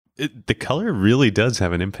The color really does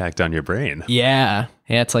have an impact on your brain. Yeah.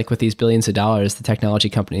 Yeah, it's like with these billions of dollars, the technology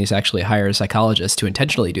companies actually hire psychologists to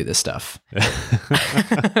intentionally do this stuff.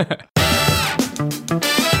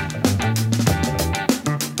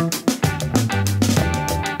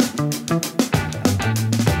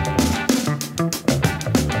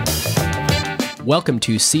 Welcome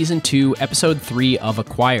to Season 2, Episode 3 of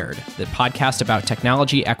Acquired, the podcast about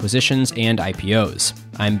technology acquisitions and IPOs.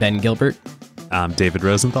 I'm Ben Gilbert. I'm David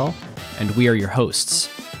Rosenthal. And we are your hosts.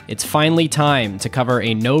 It's finally time to cover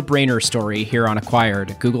a no-brainer story here on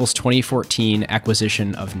Acquired, Google's 2014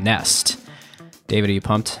 acquisition of Nest. David, are you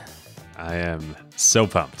pumped? I am so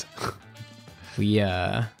pumped.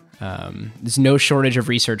 There's no shortage of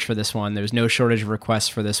research for this one. There's no shortage of requests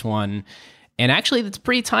for this one. And actually, that's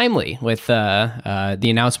pretty timely with the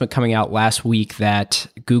announcement coming out last week that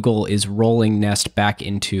Google is rolling Nest back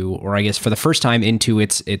into, or I guess for the first time, into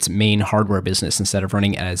its main hardware business instead of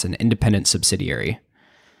running as an independent subsidiary.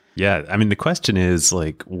 Yeah, I mean, the question is,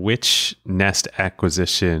 like, which Nest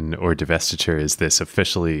acquisition or divestiture is this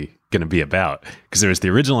officially going to be about? Because there was the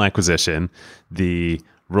original acquisition, the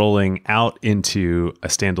rolling out into a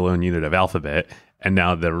standalone unit of Alphabet, and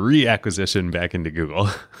now the reacquisition back into Google.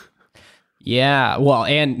 Yeah, well,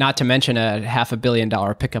 and not to mention a $500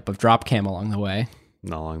 million pickup of Dropcam along the way.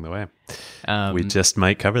 Along the way. We just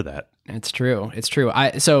might cover that. It's true. It's true.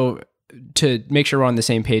 So to make sure we're on the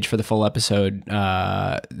same page for the full episode,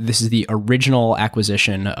 this is the original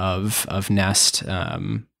acquisition of Nest,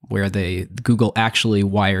 where Google actually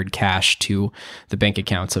wired cash to the bank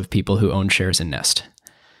accounts of people who own shares in Nest.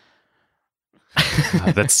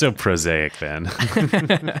 That's so prosaic, man.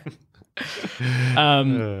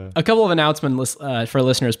 A couple of announcements for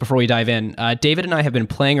listeners before we dive in. David and I have been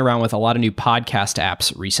playing around with a lot of new podcast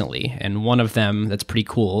apps recently, and one of them that's pretty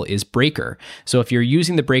cool is Breaker. So if you're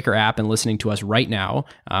using the Breaker app and listening to us right now,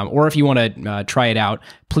 or if you want to try it out,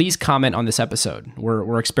 please comment on this episode.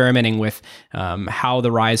 We're experimenting with how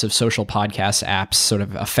the rise of social podcast apps sort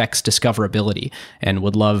of affects discoverability, and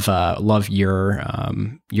would love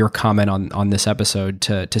your comment on this episode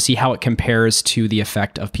to see how it compares to the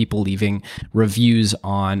effect of people leaving reviews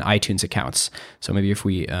on iTunes accounts. So maybe if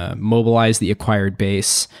we mobilize the Acquired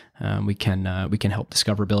base, we can help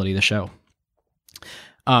discoverability of the show.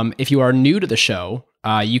 If you are new to the show,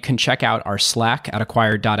 you can check out our Slack at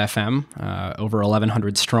acquired.fm, over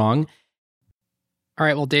 1,100 strong. All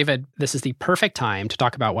right, well, David, this is the perfect time to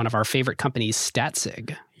talk about one of our favorite companies,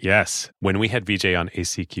 Statsig. Yes. When we had VJ on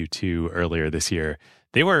ACQ2 earlier this year,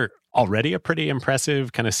 they were already a pretty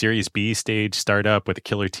impressive kind of Series B stage startup with a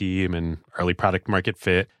killer team and early product market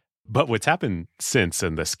fit. But what's happened since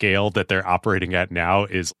and the scale that they're operating at now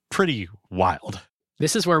is pretty wild.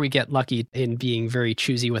 This is where we get lucky in being very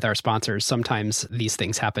choosy with our sponsors. Sometimes these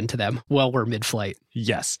things happen to them while we're mid-flight.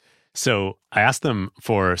 Yes. So I asked them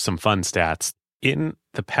for some fun stats. In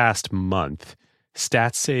the past month,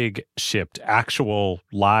 Statsig shipped actual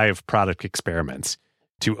live product experiments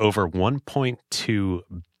to over 1.2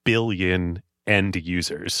 billion end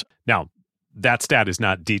users. Now, that stat is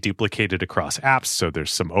not deduplicated across apps, so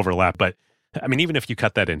there's some overlap. But I mean, even if you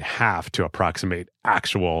cut that in half to approximate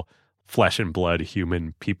actual flesh and blood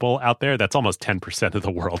human people out there, that's almost 10% of the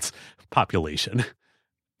world's population.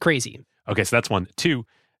 Crazy. Okay, so that's one. Two,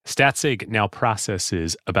 Statsig now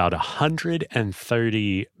processes about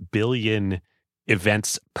 130 billion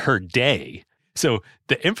events per day. So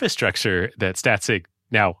the infrastructure that Statsig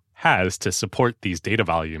now has to support these data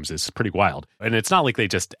volumes is pretty wild. And it's not like they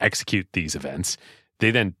just execute these events.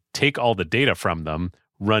 They then take all the data from them,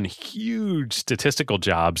 run huge statistical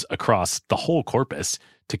jobs across the whole corpus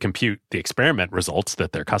to compute the experiment results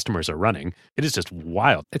that their customers are running. It is just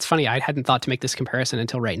wild. It's funny, I hadn't thought to make this comparison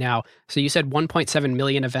until right now. So you said 1.7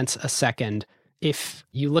 million events a second. If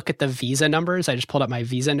you look at the Visa numbers, I just pulled up my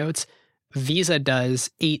Visa notes. Visa does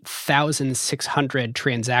 8,600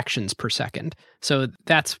 transactions per second. So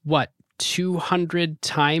that's what, 200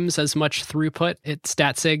 times as much throughput at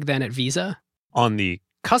Statsig than at Visa? On the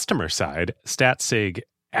customer side, Statsig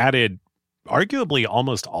added arguably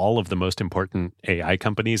almost all of the most important AI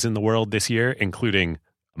companies in the world this year, including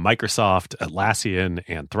Microsoft, Atlassian,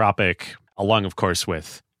 Anthropic, along, of course,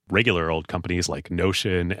 with regular old companies like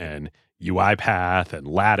Notion and UiPath and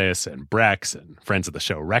Lattice and Brex and friends of the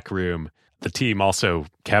show Rec Room. The team also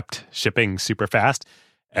kept shipping super fast.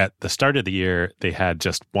 At the start of the year, they had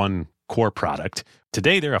just one core product.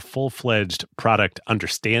 Today, they're a full-fledged product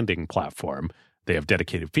understanding platform. They have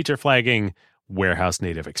dedicated feature flagging, warehouse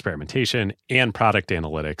native experimentation, and product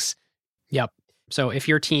analytics. Yep. So if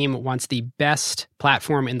your team wants the best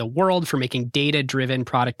platform in the world for making data-driven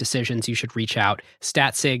product decisions, you should reach out.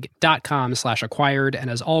 Statsig.com/acquired. And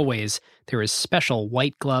as always, there is special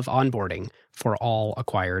white glove onboarding for all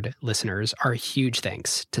Acquired listeners. Our huge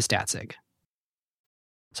thanks to Statsig.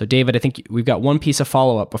 So David, I think we've got one piece of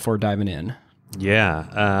follow-up before diving in.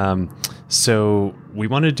 Yeah. So we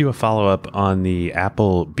wanted to do a follow-up on the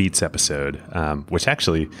Apple Beats episode, which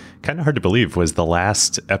actually, kind of hard to believe, was the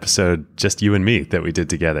last episode just you and me that we did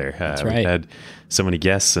together. That's right. We had so many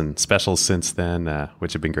guests and specials since then,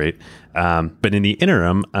 which have been great. But in the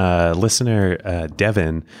interim, listener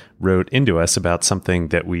Devin wrote into us about something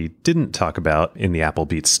that we didn't talk about in the Apple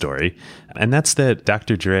Beats story, and that's that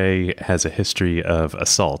Dr. Dre has a history of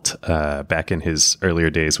assault back in his earlier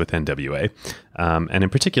days with NWA, and in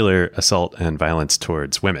particular, assault and violence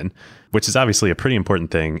towards women, which is obviously a pretty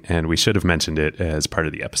important thing, and we should have mentioned it as part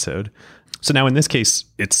of the episode. So now in this case,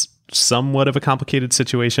 it's somewhat of a complicated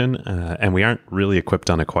situation, and we aren't really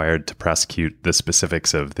equipped on Acquired to prosecute the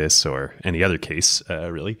specifics of this or any other case,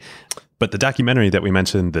 really. But the documentary that we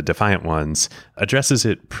mentioned, The Defiant Ones, addresses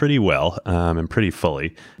it pretty well and pretty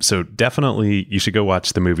fully. So definitely you should go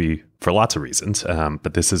watch the movie for lots of reasons,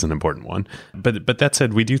 but this is an important one. But that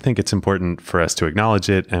said, we do think it's important for us to acknowledge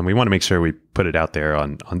it, and we want to make sure we put it out there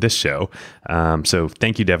on this show. So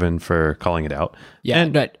thank you, Devin, for calling it out. Yeah,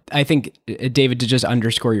 but I think, David, to just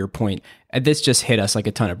underscore your point, this just hit us like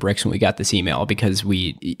a ton of bricks when we got this email, because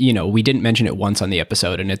we didn't mention it once on the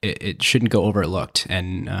episode, and it shouldn't go overlooked.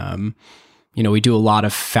 And, we do a lot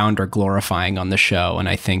of founder glorifying on the show, and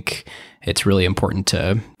I think it's really important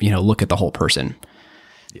to, look at the whole person.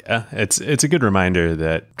 Yeah, it's a good reminder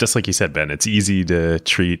that, just like you said, Ben, it's easy to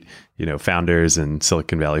treat, founders and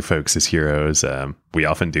Silicon Valley folks as heroes. We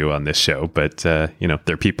often do on this show, but,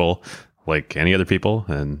 they're people like any other people,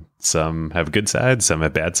 and some have good sides, some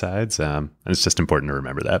have bad sides. And it's just important to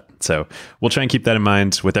remember that. So we'll try and keep that in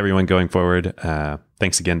mind with everyone going forward.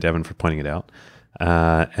 Thanks again, Devin, for pointing it out.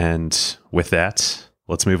 And with that,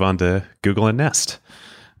 let's move on to Google and Nest.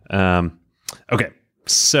 Okay.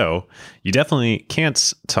 So you definitely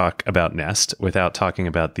can't talk about Nest without talking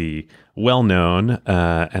about the well-known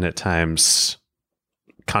and at times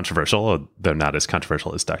controversial, though not as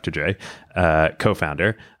controversial as Dr. Dre,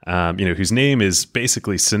 co-founder, whose name is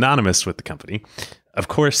basically synonymous with the company. Of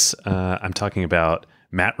course, I'm talking about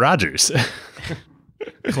Matt Rogers.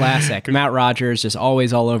 Classic. Matt Rogers, just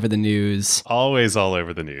always all over the news. Always all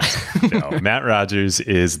over the news. No, Matt Rogers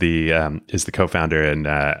is the co-founder and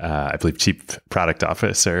I believe chief product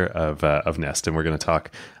officer of Nest, and we're going to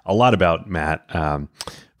talk a lot about Matt.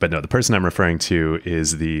 But no, the person I'm referring to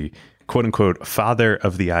is the quote unquote father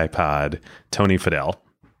of the iPod, Tony Fadell.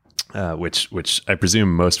 Which I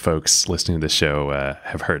presume most folks listening to this show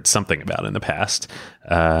have heard something about in the past.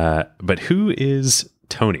 But who is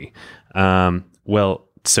Tony? Well,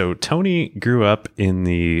 so Tony grew up in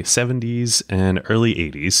the 70s and early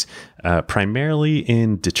 80s, primarily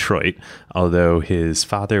in Detroit, although his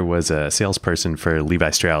father was a salesperson for Levi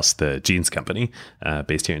Strauss, the jeans company,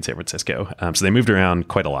 based here in San Francisco. So they moved around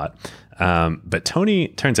quite a lot. But Tony,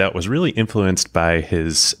 turns out, was really influenced by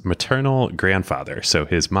his maternal grandfather, so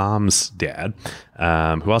his mom's dad,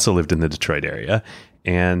 who also lived in the Detroit area.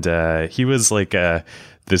 And he was like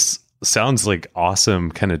this sounds like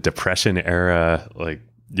awesome kind of Depression era, like,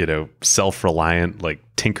 self-reliant, like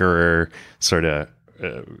tinkerer sort of.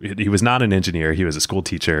 He was not an engineer. He was a school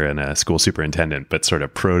teacher and a school superintendent, but sort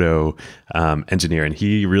of proto engineer. And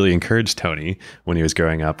he really encouraged Tony when he was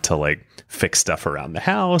growing up to like fix stuff around the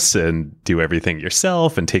house and do everything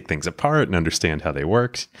yourself and take things apart and understand how they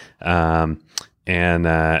worked. And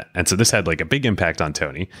so this had like a big impact on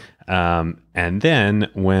Tony. And then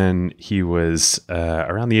when he was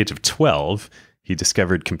around the age of 12, he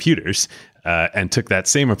discovered computers and took that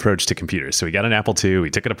same approach to computers. So he got an Apple II, he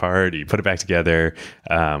took it apart, he put it back together,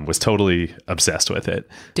 was totally obsessed with it.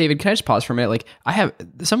 David, can I just pause for a minute? Like, I have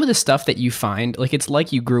some of the stuff that you find, like, it's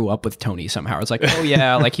like you grew up with Tony somehow. It's like, oh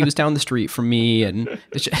yeah, like he was down the street from me, and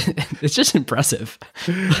it's just impressive.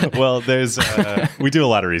 Well, we do a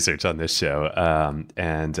lot of research on this show,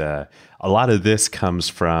 and a lot of this comes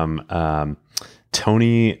from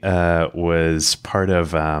Tony was part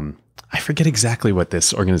of... I forget exactly what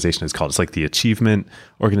this organization is called. It's like the Achievement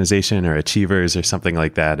Organization or Achievers or something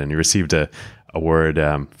like that. And he received a award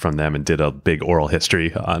from them and did a big oral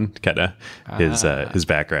history on kind of his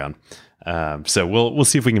background. So we'll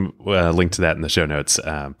see if we can link to that in the show notes.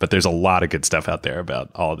 But there's a lot of good stuff out there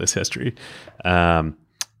about all of this history. So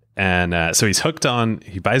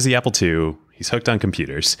he buys the Apple II. He's hooked on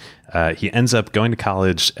computers. He ends up going to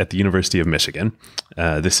college at the University of Michigan.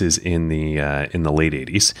 This is in the late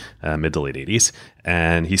 80s, mid to late 80s,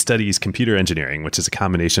 and he studies computer engineering, which is a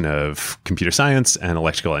combination of computer science and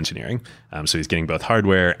electrical engineering. So he's getting both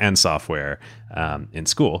hardware and software in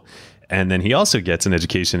school. And then he also gets an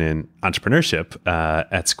education in entrepreneurship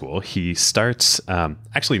at school. He starts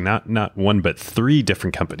actually not one, but 3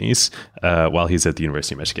 different companies while he's at the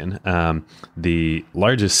University of Michigan. The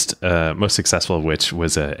largest, most successful of which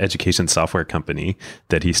was an education software company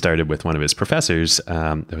that he started with one of his professors.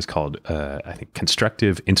 That was called, I think,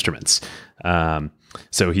 Constructive Instruments.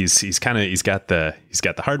 So he's got the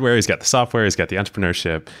hardware, he's got the software, he's got the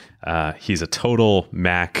entrepreneurship. He's a total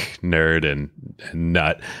Mac nerd and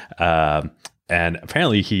nut. And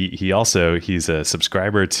apparently he's a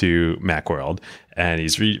subscriber to Macworld, and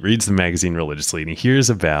he reads the magazine religiously, and he hears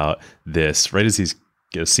about this right as he's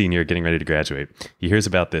a senior getting ready to graduate. He hears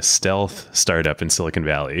about this stealth startup in Silicon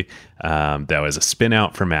Valley that was a spin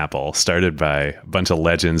out from Apple, started by a bunch of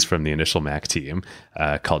legends from the initial Mac team,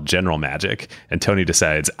 called General Magic. And Tony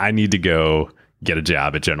decides, I need to go get a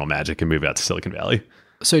job at General Magic and move out to Silicon Valley.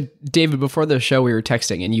 So, David, before the show, we were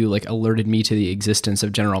texting, and you alerted me to the existence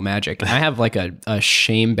of General Magic. I have a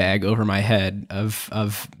shame bag over my head of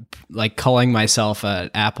calling myself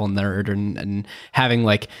an Apple nerd and having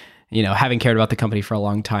having cared about the company for a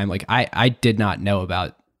long time. I did not know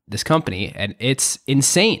about this company, and it's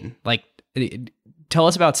insane. Tell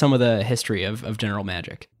us about some of the history of General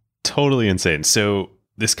Magic. Totally insane. So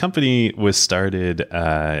this company was started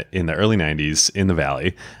in the early 90s in the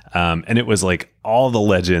Valley. And it was like all the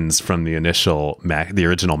legends from the initial the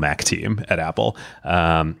original Mac team at Apple.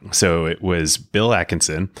 So it was Bill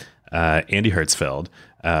Atkinson, Andy Hertzfeld,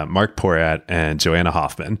 Mark Porat, and Joanna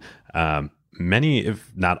Hoffman. Many,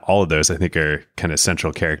 if not all of those, I think are kind of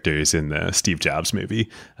central characters in the Steve Jobs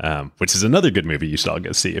movie, which is another good movie you should all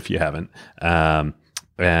go see if you haven't. And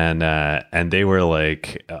they were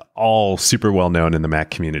all super well known in the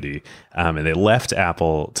Mac community. And they left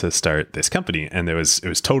Apple to start this company, and it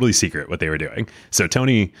was totally secret what they were doing. So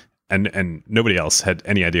Tony and nobody else had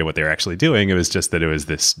any idea what they were actually doing. It was just that it was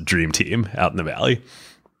this dream team out in the Valley.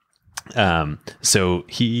 So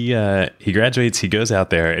he graduates, he goes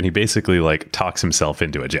out there, and he basically talks himself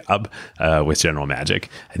into a job with General Magic.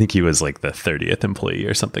 I think he was the 30th employee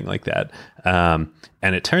or something like that.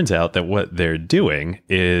 And it turns out that what they're doing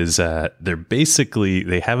is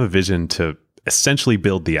they have a vision to essentially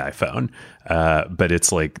build the iPhone, but it's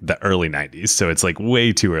the early 90s, so it's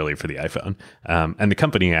way too early for the iPhone. And the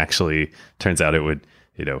company actually turns out it would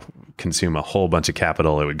consume a whole bunch of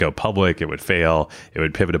capital. It would go public. It would fail. It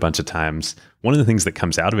would pivot a bunch of times. One of the things that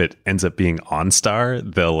comes out of it ends up being OnStar.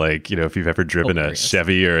 If you've ever driven a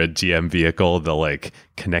Chevy or a GM vehicle, the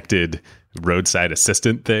connected roadside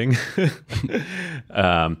assistant thing.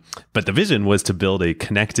 But the vision was to build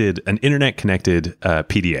an internet connected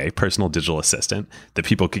PDA, personal digital assistant, that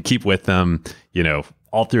people could keep with them,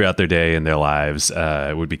 all throughout their day and their lives.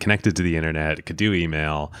 It would be connected to the internet. It could do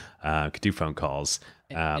email, could do phone calls.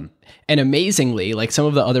 And amazingly, some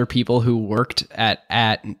of the other people who worked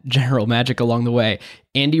at General Magic along the way,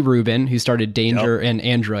 Andy Rubin, who started Danger and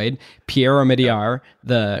Android, Pierre Omidyar,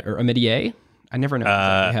 Omidyar? I never know.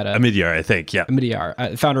 Omidyar, I think. Yeah.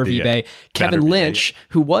 Omidyar, founder of eBay. Kevin Lynch,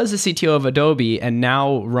 who was the CTO of Adobe and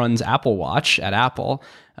now runs Apple Watch at Apple.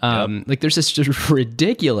 There's this just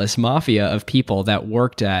ridiculous mafia of people that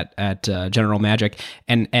worked at General Magic,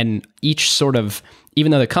 and each sort of,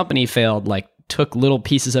 even though the company failed, took little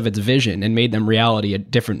pieces of its vision and made them reality at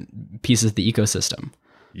different pieces of the ecosystem.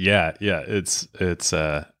 Yeah, it's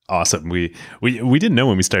awesome. We didn't know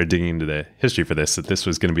when we started digging into the history for this that this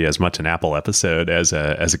was going to be as much an Apple episode as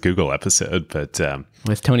a Google episode. But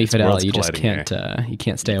with Tony Fadell, you just can't you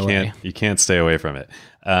can't stay away. You can't stay away from it.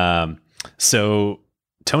 So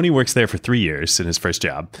Tony works there for 3 years in his first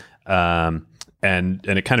job. And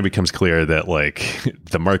it kind of becomes clear that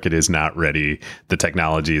the market is not ready. The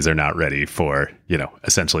technologies are not ready for,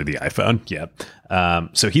 essentially the iPhone yet.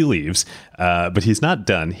 So he leaves, but he's not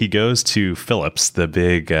done. He goes to Philips, the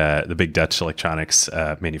big Dutch electronics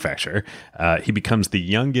manufacturer. He becomes the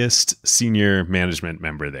youngest senior management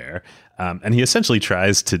member there. And he essentially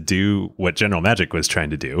tries to do what General Magic was trying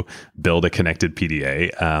to do, build a connected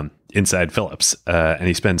PDA inside Philips. And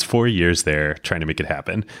he spends 4 years there trying to make it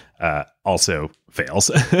happen. also fails.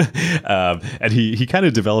 And he kind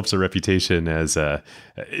of develops a reputation as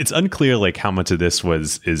it's unclear like how much of this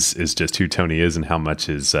is just who Tony is and how much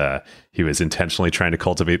is he was intentionally trying to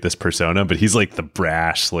cultivate this persona, but he's like the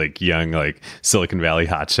brash, like young, like Silicon Valley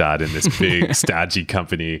hotshot in this big stodgy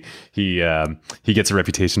company. He gets a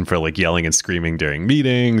reputation for like yelling and screaming during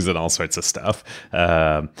meetings and all sorts of stuff.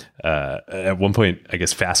 At one point, I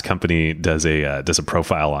guess Fast Company does a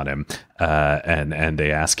profile on him, and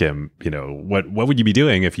they ask him, you know, what would you be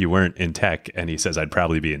doing if you weren't in tech? And he says, I'd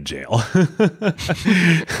probably be in jail,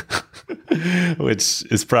 which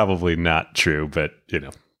is probably not true, but you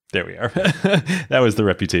know, there we are. That was the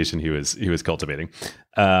reputation he was cultivating.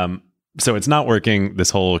 So it's not working. This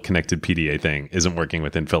whole connected PDA thing isn't working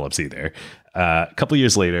within Philips either. A couple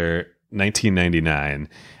years later, 1999.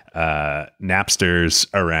 Napster's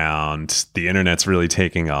around, the internet's really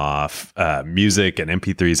taking off, music and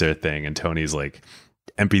MP3s are a thing, and Tony's like,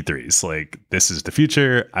 MP3s, like, this is the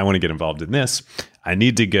future. I want to get involved in this. I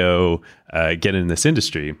need to go get in this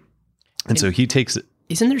industry. And so he takes...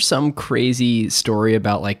 Isn't there some crazy story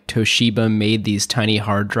about like Toshiba made these tiny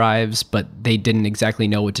hard drives, but they didn't exactly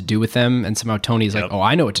know what to do with them? And somehow Tony's like, oh,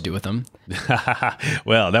 I know what to do with them.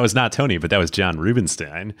 Well, that was not Tony, but that was John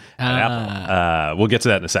Rubinstein at Apple. We'll get to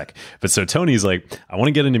that in a sec. But so Tony's like, I want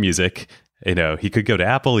to get into music. You know, he could go to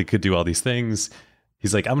Apple. He could do all these things.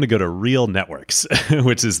 He's like, I'm going to go to Real Networks,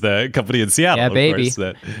 which is the company in Seattle. Yeah, baby. Of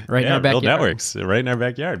course, right in our backyard. Real Networks, right in our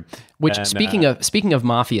backyard. Which, and, speaking of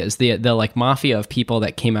mafias, the like mafia of people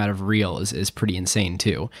that came out of Real is pretty insane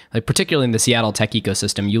too. Like particularly in the Seattle tech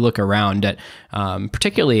ecosystem, you look around at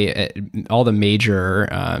particularly at all the major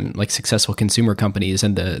like successful consumer companies,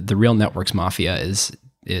 and the Real Networks mafia is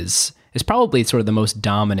probably sort of the most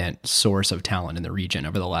dominant source of talent in the region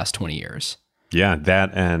over the last 20 years. Yeah, that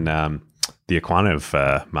and the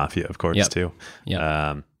Aquanav mafia, of course, too.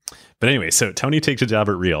 Yeah. But anyway, so Tony takes a job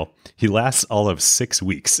at Real. He lasts all of 6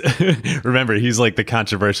 weeks. Remember, he's like the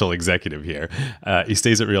controversial executive here. He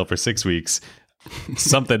stays at Real for 6 weeks.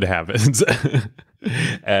 Something happens.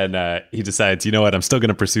 And he decides, you know what, I'm still going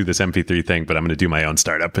to pursue this MP3 thing, but I'm going to do my own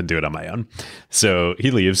startup and do it on my own. So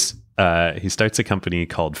he leaves. He starts a company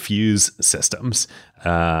called Fuse Systems.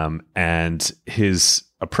 And his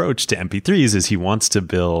approach to MP3s is he wants to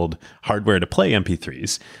build hardware to play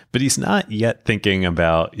MP3s, but he's not yet thinking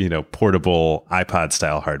about, you know, portable iPod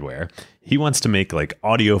style hardware. He wants to make like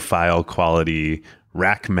audiophile quality,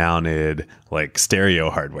 rack mounted, like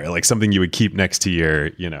stereo hardware, like something you would keep next to your,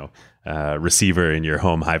 you know, receiver in your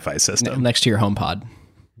home hi-fi system. Next to your HomePod.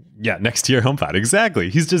 Yeah, next to your HomePod.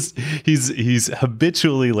 Exactly. He's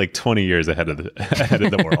habitually like 20 years ahead of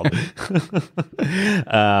the world.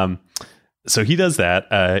 So he does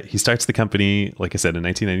that. He starts the company, like I said, in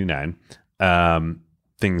 1999.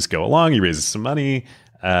 Things go along. He raises some money,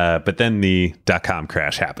 but then the .com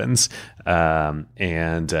crash happens, and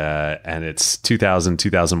it's 2000,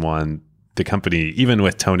 2001. The company, even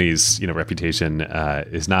with Tony's reputation,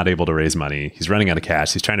 is not able to raise money. He's running out of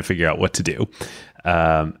cash. He's trying to figure out what to do.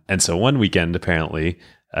 And so one weekend, apparently,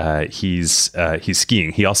 he's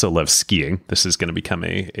skiing. He also loves skiing. This is going to become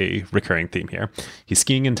a recurring theme here. He's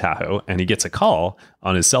skiing in Tahoe, and he gets a call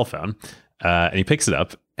on his cell phone, and he picks it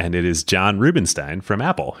up, and it is John Rubinstein from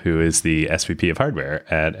Apple, who is the SVP of hardware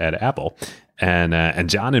at Apple. And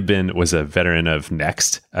John was a veteran of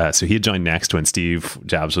Next. So he had joined Next when Steve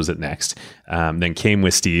Jobs was at Next, then came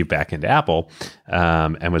with Steve back into Apple,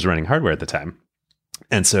 and was running hardware at the time.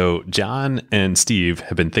 And so John and Steve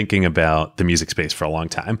have been thinking about the music space for a long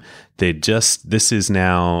time. This is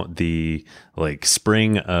now the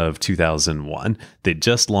spring of 2001. They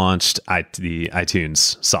just launched the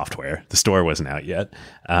iTunes software. The store wasn't out yet.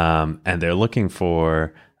 And they're looking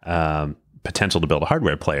for potential to build a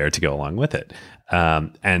hardware player to go along with it.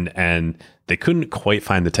 And they couldn't quite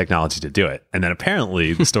find the technology to do it. And then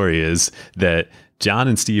apparently the story is that John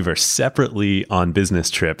and Steve are separately on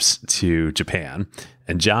business trips to Japan,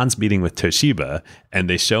 and John's meeting with Toshiba, and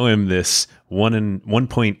they show him this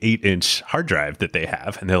 1.8 inch hard drive that they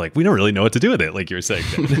have. And they're like, we don't really know what to do with it, like you were saying.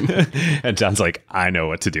 And John's like, I know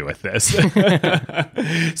what to do with this.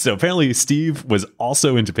 So apparently Steve was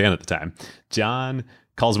also in Japan at the time. John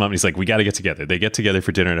calls him up and he's like, we got to get together. They get together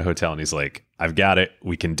for dinner at a hotel, and he's like, I've got it.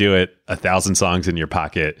 We can do it. 1,000 songs in your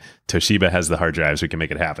pocket. Toshiba has the hard drives. We can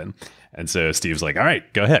make it happen. And so Steve's like, all right,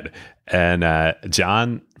 go ahead. And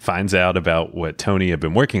John finds out about what Tony had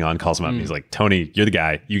been working on, calls him up, and he's like, Tony, you're the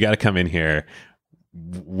guy. You got to come in here.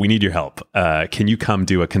 We need your help. Can you come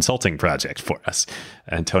do a consulting project for us?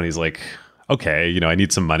 And Tony's like, okay, I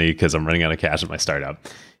need some money because I'm running out of cash at my startup.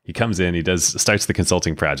 He comes in, starts the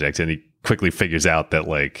consulting project, and he quickly figures out that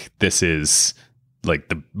this is like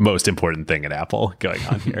the most important thing at Apple going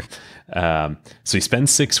on here. So he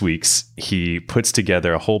spends 6 weeks. He puts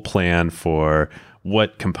together a whole plan for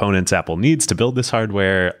what components Apple needs to build this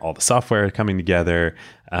hardware, all the software coming together.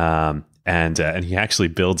 And he actually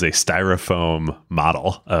builds a styrofoam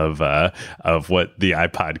model of what the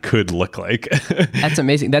iPod could look like. That's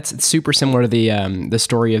amazing. That's super similar to the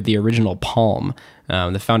story of the original Palm.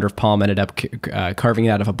 The founder of Palm ended up carving it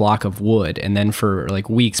out of a block of wood, and then for like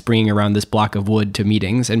weeks bringing around this block of wood to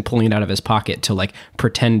meetings and pulling it out of his pocket to like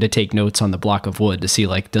pretend to take notes on the block of wood to see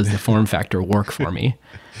like, does the form factor work for me?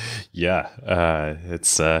 Yeah,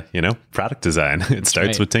 it's product design. It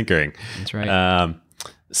starts with tinkering. That's right.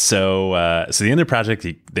 So the end of the project,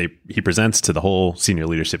 he presents to the whole senior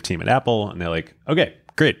leadership team at Apple, and they're like, "Okay,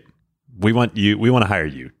 great. We want to hire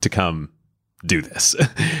you to come do this."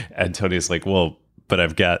 And Tony's like, "Well, but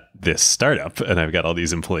I've got this startup and I've got all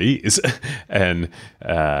these employees." And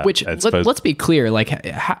let's be clear, like,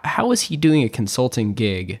 how is he doing a consulting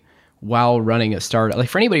gig while running a startup? Like,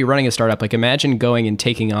 for anybody running a startup, like, imagine going and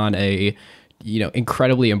taking on a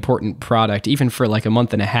incredibly important product, even for like a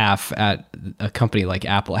month and a half at a company like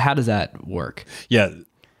Apple. How does that work? Yeah,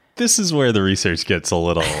 this is where the research gets a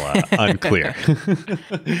little unclear.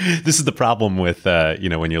 This is the problem with,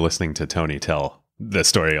 when you're listening to Tony tell the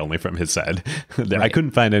story only from his side. Right. I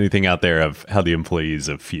couldn't find anything out there of how the employees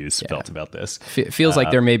of Fuse felt about this. Feels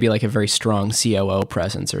like there may be like a very strong COO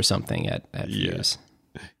presence or something at Fuse.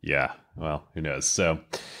 Yeah. Well, who knows? So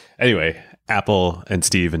anyway, Apple and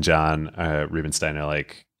Steve and John Rubinstein are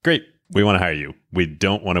like, "Great, we want to hire you. We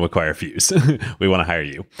don't want to acquire Fuse. We want to hire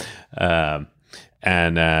you."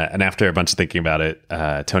 And after a bunch of thinking about it,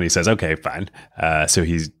 Tony says, "Okay, fine." So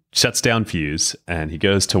he shuts down Fuse and he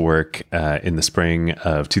goes to work in the spring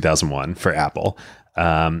of 2001 for Apple.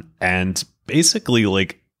 And basically,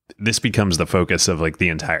 like, this becomes the focus of like the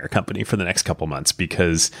entire company for the next couple months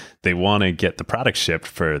because they want to get the product shipped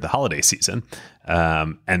for the holiday season.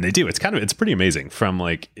 And they do. It's pretty amazing. From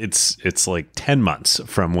like, it's like 10 months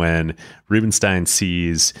from when Rubinstein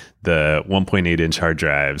sees the 1.8 inch hard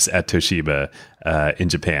drives at Toshiba in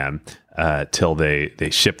Japan till they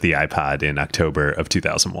ship the iPod in October of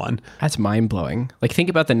 2001. That's mind blowing. Like, think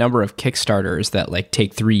about the number of Kickstarters that like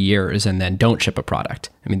take 3 years and then don't ship a product.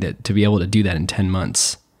 I mean, to be able to do that in 10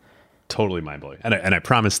 months. Totally mind-blowing. And I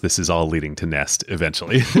promise this is all leading to Nest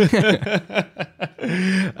eventually.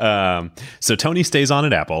 So Tony stays on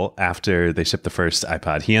at Apple after they ship the first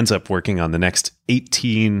iPod. He ends up working on the next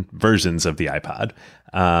 18 versions of the iPod.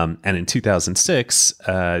 And in 2006,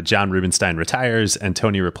 John Rubinstein retires and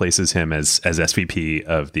Tony replaces him as SVP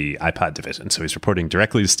of the iPod division. So he's reporting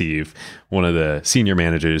directly to Steve, one of the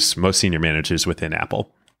most senior managers within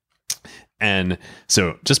Apple. And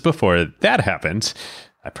so just before that happened,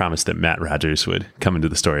 I promised that Matt Rogers would come into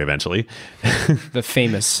the story eventually. The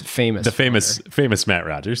famous Matt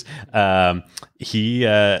Rogers. The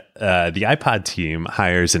iPod team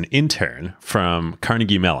hires an intern from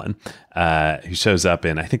Carnegie Mellon who shows up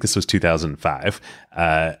in, I think this was 2005,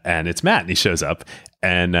 and it's Matt. And he shows up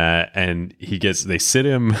and they sit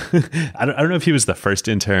him. I don't know if he was the first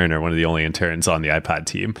intern or one of the only interns on the iPod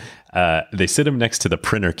team. They sit him next to the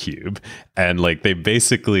printer cube and like they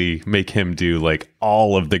basically make him do like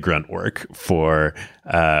all of the grunt work for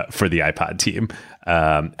the iPod team.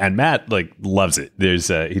 And Matt like loves it.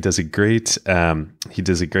 He does a great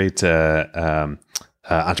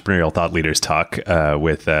entrepreneurial thought leaders talk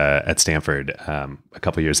at Stanford a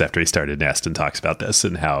couple years after he started Nest, and talks about this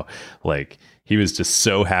and how like he was just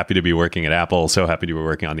so happy to be working at Apple, so happy to be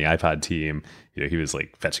working on the iPod team. He was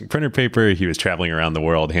like fetching printer paper. He was traveling around the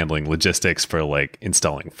world handling logistics for like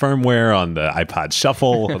installing firmware on the iPod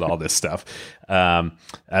Shuffle and all this stuff.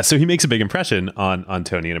 So he makes a big impression on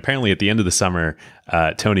Tony. And apparently at the end of the summer,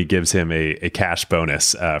 Tony gives him a cash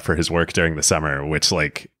bonus for his work during the summer, which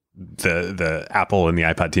like the Apple and the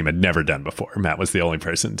iPod team had never done before. Matt was the only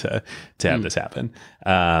person to have this happen.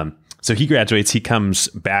 So he graduates. He comes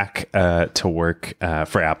back to work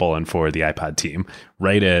for Apple and for the iPod team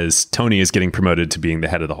right as Tony is getting promoted to being the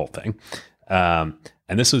head of the whole thing. And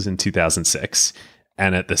this was in 2006.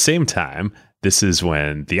 And at the same time, this is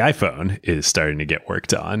when the iPhone is starting to get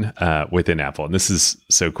worked on within Apple. And this is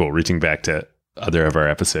so cool, reaching back to other of our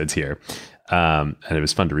episodes here. And it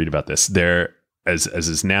was fun to read about this. There, as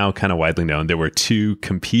is now kind of widely known, there were two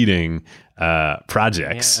competing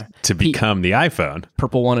projects to become the iPhone.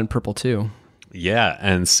 Purple 1 and Purple 2. Yeah.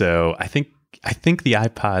 And so I think the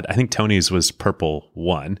iPod, I think Tony's was Purple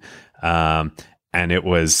 1. And it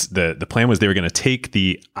was the plan was they were going to take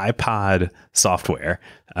the iPod software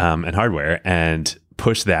and hardware and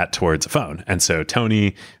push that towards a phone. And so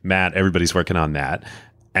Tony, Matt, everybody's working on that.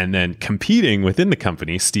 And then competing within the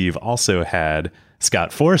company, Steve also had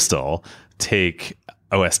Scott Forstall take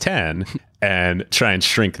OS X and try and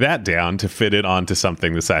shrink that down to fit it onto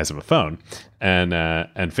something the size of a phone.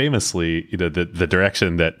 And famously, the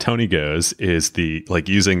direction that Tony goes is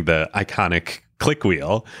using the iconic click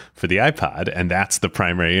wheel for the iPod, and that's the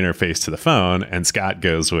primary interface to the phone. And Scott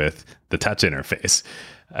goes with the touch interface.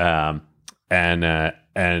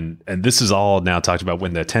 And this is all now talked about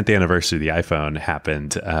when the 10th anniversary of the iPhone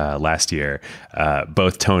happened last year.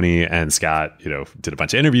 Both Tony and Scott, did a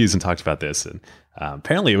bunch of interviews and talked about this. And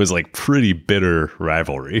apparently it was like pretty bitter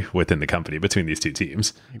rivalry within the company between these two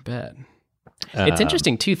teams. I bet. It's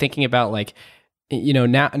interesting too, thinking about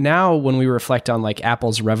now when we reflect on like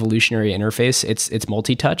Apple's revolutionary interface, it's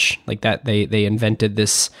multi-touch, like that they invented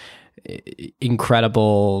this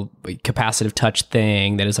incredible capacitive touch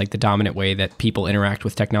thing that is like the dominant way that people interact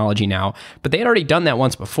with technology now. But they had already done that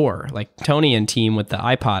once before. Like Tony and team with the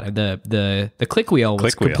iPod, the click wheel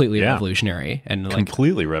was completely revolutionary and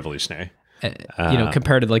completely revolutionary.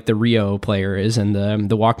 Compared to like the Rio players and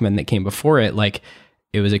the Walkman that came before it, like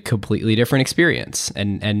it was a completely different experience.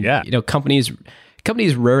 And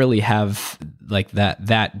companies rarely have like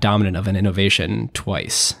that dominant of an innovation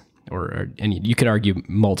twice. And you could argue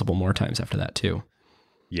multiple more times after that too.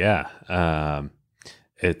 Yeah,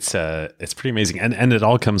 it's pretty amazing, and it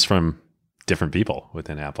all comes from different people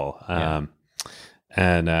within Apple.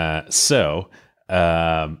 So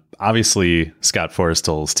obviously Scott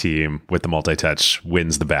Forstall's team with the multi-touch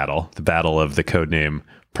wins the battle of the codename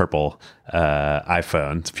Purple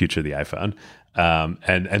iPhone, the future of the iPhone.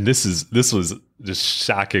 And this was just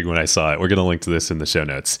shocking when I saw it. We're going to link to this in the show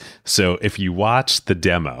notes. So if you watch the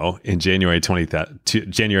demo in January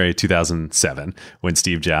 2007, when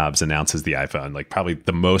Steve Jobs announces the iPhone, like probably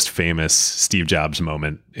the most famous Steve Jobs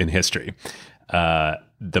moment in history,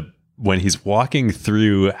 when he's walking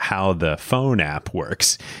through how the phone app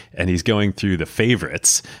works and he's going through the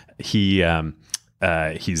favorites, he's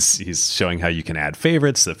showing how you can add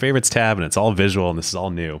favorites, the favorites tab, and it's all visual and this is all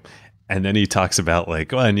new. And then he talks about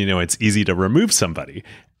it's easy to remove somebody.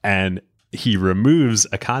 And he removes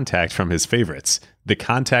a contact from his favorites. The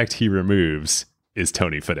contact he removes is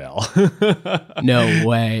Tony Fadell. No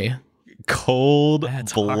way.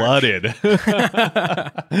 Cold-blooded.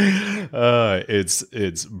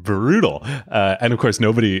 It's brutal. And of course,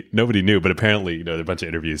 nobody knew, but apparently, there are a bunch of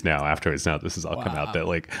interviews now afterwards. Now this has all come out that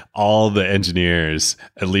like all the engineers,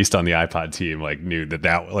 at least on the iPod team, like knew that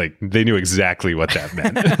they knew exactly what that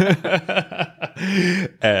meant.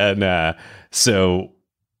 And so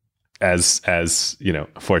as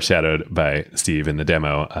foreshadowed by Steve in the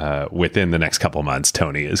demo, within the next couple months,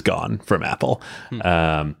 Tony is gone from Apple.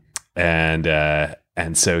 And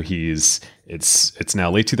so it's now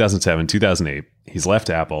late 2007, 2008. He's left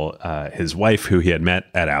Apple. His wife, who he had met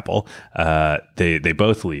at Apple, they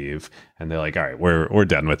both leave, and they're like, all right, we're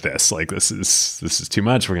done with this. Like this is too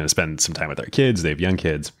much. We're going to spend some time with our kids. They have young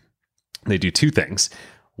kids. They do two things.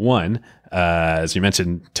 One, as you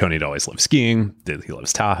mentioned, Tony had always loved skiing. He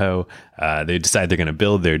loves Tahoe. They decide they're going to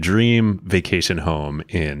build their dream vacation home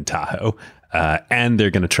in Tahoe, and they're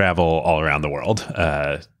going to travel all around the world.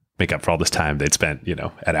 Make up for all this time they'd spent,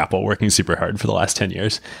 at Apple working super hard for the last 10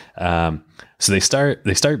 years. So they start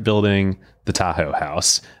building the Tahoe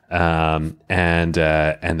house, and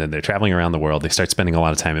then they're traveling around the world. They start spending a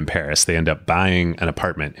lot of time in Paris. They end up buying an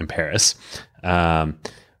apartment in Paris.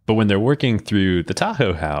 But when they're working through the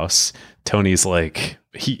Tahoe house, Tony's like,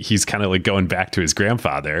 he's kind of like going back to his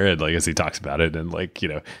grandfather, and like as he talks about it, and like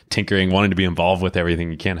tinkering, wanting to be involved with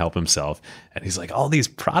everything. He can't help himself, and he's like, all these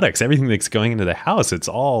products, everything that's going into the house, it's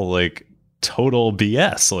all like total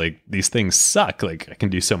BS. Like these things suck. Like I can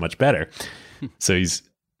do so much better. So he's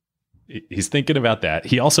thinking about that.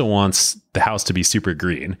 He also wants the house to be super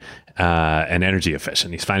green and energy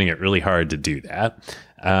efficient. He's finding it really hard to do that.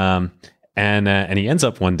 And he ends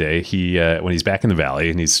up one day, when he's back in the Valley,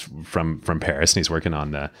 and he's from Paris, and he's working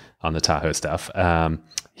on the Tahoe stuff.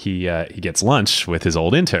 He gets lunch with his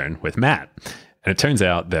old intern, with Matt. And it turns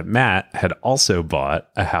out that Matt had also bought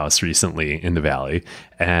a house recently in the Valley,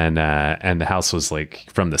 and the house was like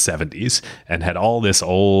from the 70s and had all this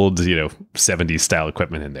old, 70s style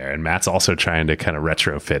equipment in there. And Matt's also trying to kind of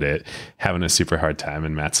retrofit it, having a super hard time.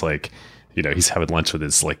 And Matt's like, he's having lunch with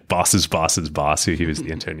his like boss's boss, who he was the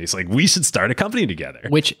intern. He's like, we should start a company together.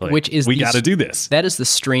 We got to do this. That is the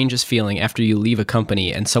strangest feeling after you leave a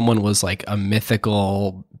company and someone was like a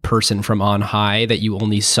mythical person from on high that you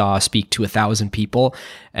only saw speak to 1,000 people,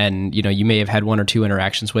 and you may have had one or two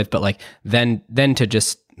interactions with, but like then to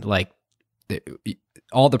just like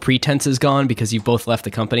all the pretense is gone because you've both left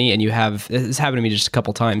the company, and this happened to me just a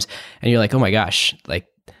couple times, and you're like, oh my gosh, like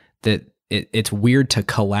that it's weird to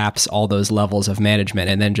collapse all those levels of management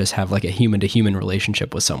and then just have like a human to human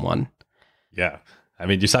relationship with someone. Yeah. I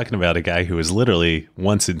mean, you're talking about a guy who was literally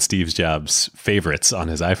once in Steve Jobs' favorites on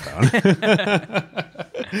his iPhone.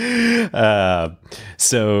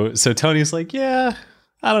 So Tony's like, yeah,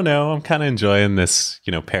 I don't know. I'm kind of enjoying this,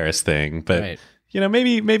 Paris thing, but Right.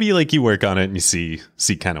 maybe like you work on it and you see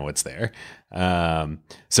kind of what's there.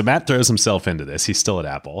 So Matt throws himself into this. He's still at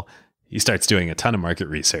Apple. He starts doing a ton of market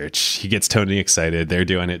research. He gets Tony excited. They're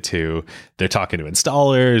doing it too. They're talking to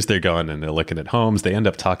installers. They're going and they're looking at homes. They end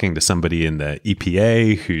up talking to somebody in the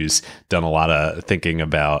EPA who's done a lot of thinking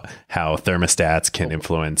about how thermostats can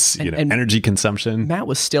influence, and energy consumption. Matt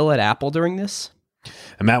was still at Apple during this?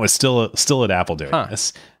 And Matt was still at Apple doing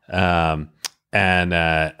this. And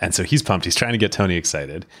so he's pumped. He's trying to get Tony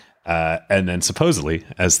excited. And then supposedly,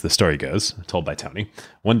 as the story goes, told by Tony,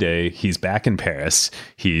 one day he's back in Paris.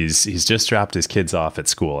 He's just dropped his kids off at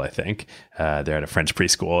school, I think. They're at a French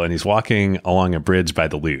preschool, and he's walking along a bridge by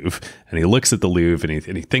the Louvre. And he looks at the Louvre,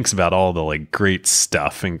 and he thinks about all the like great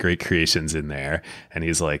stuff and great creations in there. And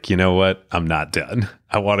he's like, you know what? I'm not done.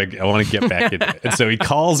 I want to get back into it. And so he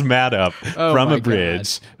calls Matt up from a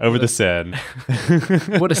bridge over the Seine.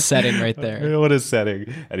 What a setting right there. What a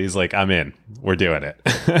setting. And he's like, I'm in. We're doing it.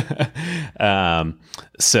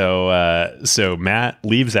 So Matt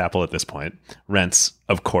leaves Apple at this point, rents,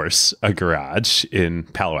 of course, a garage in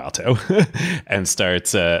Palo Alto, and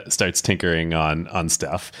starts tinkering on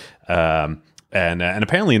stuff. And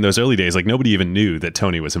apparently in those early days, like nobody even knew that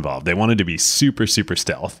Tony was involved. They wanted to be super, super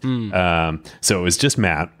stealth. So it was just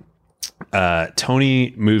Matt.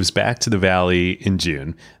 Tony moves back to the Valley in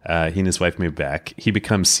June. He and his wife move back. He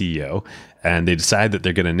becomes CEO, and they decide that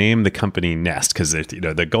they're going to name the company Nest because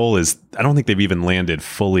the goal is, I don't think they've even landed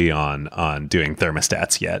fully on doing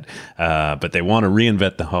thermostats yet, but they want to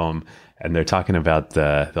reinvent the home. And they're talking about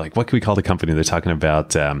they're like, what can we call the company? They're talking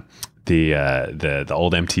about the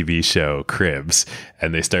old MTV show Cribs,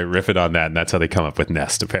 and they start riffing on that, and that's how they come up with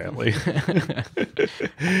Nest, apparently.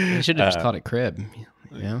 They should have just called it Crib.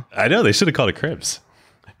 Yeah, I know they should have called it Cribs.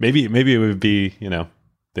 Maybe it would be,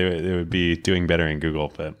 they would be doing better in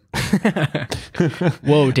Google. But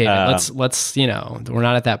whoa, David, let's we're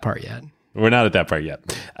not at that part yet. We're not at that part yet.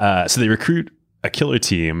 So they recruit a killer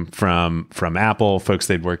team from Apple, folks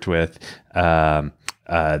they'd worked with. They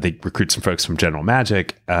recruit some folks from General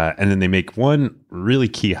Magic, and then they make one really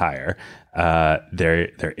key hire.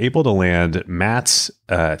 They're able to land Matt's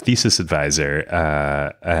thesis advisor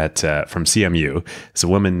from CMU. It's a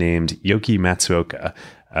woman named Yoki Matsuoka,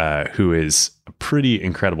 who is a pretty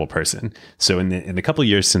incredible person. So in the couple of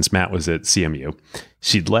years since Matt was at CMU,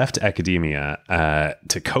 she'd left academia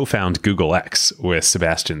to co-found Google X with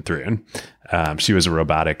Sebastian Thrun. She was a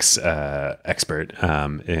robotics expert at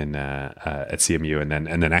CMU,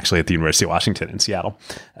 and then actually at the University of Washington in Seattle.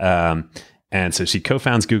 And so she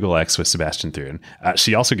co-founds Google X with Sebastian Thrun.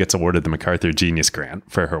 She also gets awarded the MacArthur Genius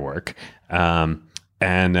Grant for her work. And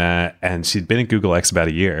she'd been at Google X about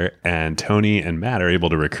a year, and Tony and Matt are able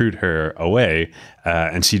to recruit her away,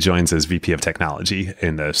 and she joins as VP of Technology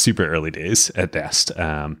in the super early days at Nest.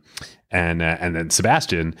 And then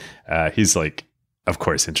Sebastian, he's like, of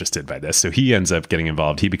course, interested by this, so he ends up getting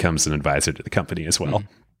involved. He becomes an advisor to the company as well.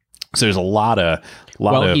 So there's a lot of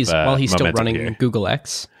while he's still running here. Google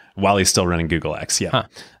X. While he's still running Google X, yeah.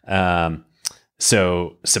 Huh.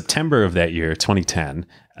 So September of that year, 2010,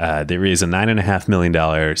 they raise a $9.5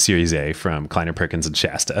 million Series A from Kleiner Perkins and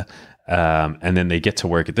Shasta. And then they get to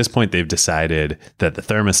work. At this point, they've decided that the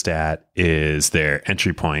thermostat is their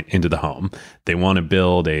entry point into the home. They want to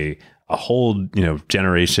build a whole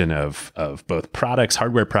generation of both products,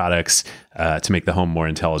 hardware products, to make the home more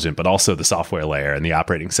intelligent, but also the software layer and the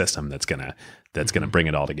operating system that's gonna bring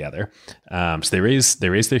it all together. So they raise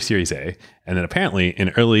their Series A, and then apparently in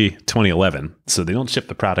early 2011, so they don't ship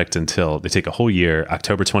the product until they take a whole year.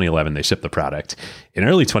 October 2011, they ship the product. In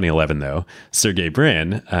early 2011, though, Sergey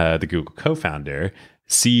Brin, the Google co-founder,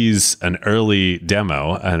 sees an early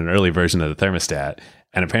demo, an early version of the thermostat.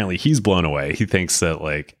 And apparently he's blown away. He thinks that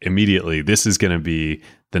like immediately this is going to be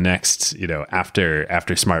the next, after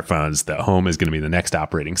smartphones, the home is going to be the next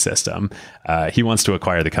operating system. He wants to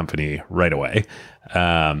acquire the company right away.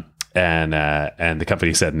 And the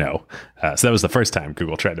company said no. So that was the first time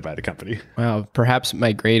Google tried to buy the company. Wow. Perhaps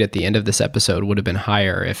my grade at the end of this episode would have been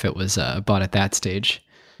higher if it was bought at that stage.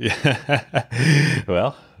 Yeah.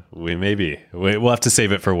 Well, we'll have to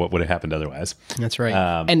save it for what would have happened otherwise. That's right.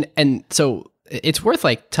 And so it's worth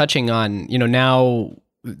like touching on, now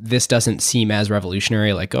this doesn't seem as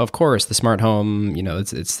revolutionary. Like, oh, of course, the smart home,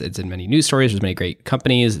 it's in many news stories. There's many great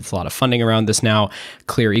companies. It's a lot of funding around this now.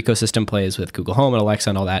 Clear ecosystem plays with Google Home and Alexa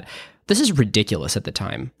and all that. This is ridiculous at the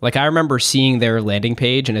time. Like, I remember seeing their landing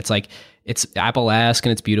page, and it's like, it's Apple-esque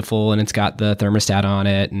and it's beautiful and it's got the thermostat on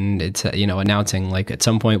it, and it's announcing like at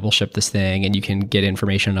some point we'll ship this thing and you can get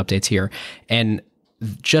information and updates here. And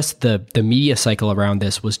just the media cycle around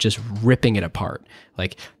this was just ripping it apart.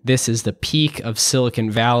 Like, this is the peak of Silicon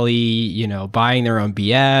Valley, buying their own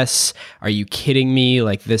BS. Are you kidding me?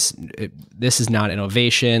 Like, this is not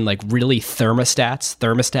innovation. Like, really,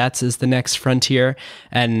 thermostats is the next frontier.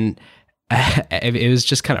 And it was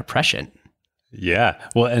just kind of prescient. Yeah.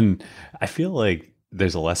 Well, and I feel like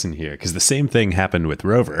there's a lesson here, because the same thing happened with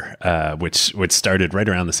Rover, which started right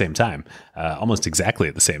around the same time, almost exactly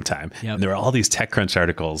at the same time. Yep. And there were all these TechCrunch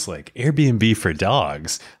articles like Airbnb for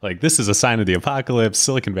dogs. Like, this is a sign of the apocalypse.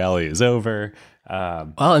 Silicon Valley is over.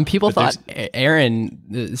 Well, and people thought Aaron,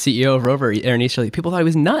 the CEO of Rover, Aaron Easterly, people thought he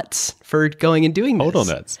was nuts for going and doing this. Total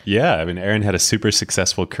nuts. Yeah. I mean, Aaron had a super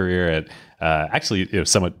successful career at actually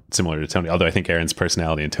somewhat similar to Tony, although I think Aaron's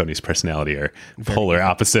personality and Tony's personality are polar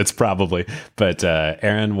opposites probably. But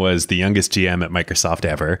Aaron was the youngest GM at Microsoft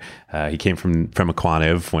ever. He came from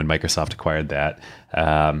Aquantive when Microsoft acquired that.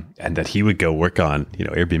 And that he would go work on,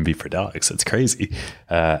 Airbnb for dogs. That's crazy.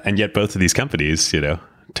 And yet both of these companies,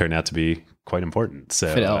 turn out to be quite important.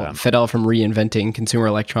 So Fidel from reinventing consumer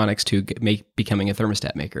electronics to becoming a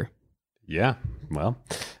thermostat maker. Yeah. Well,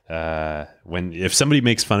 if somebody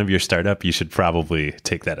makes fun of your startup, you should probably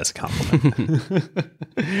take that as a compliment.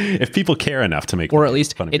 If people care enough to make, or at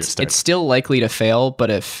least fun of your startup. It's still likely to fail. But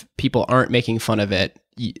if people aren't making fun of it,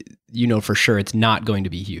 for sure it's not going to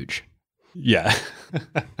be huge. Yeah.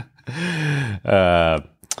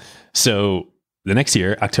 So the next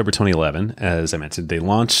year, October 2011, as I mentioned, they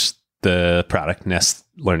launched the product Nest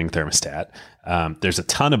Learning Thermostat. There's a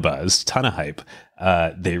ton of buzz, ton of hype.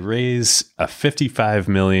 They raise a $55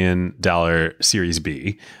 million Series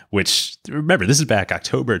B, which, remember, this is back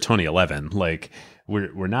October 2011. Like,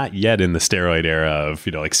 we're not yet in the steroid era of,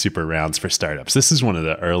 like super rounds for startups. This is one of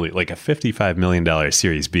the early, like a $55 million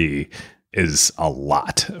Series B is a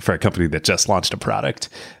lot for a company that just launched a product.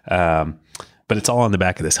 But it's all on the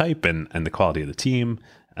back of this hype and the quality of the team.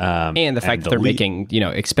 And the fact that they're making,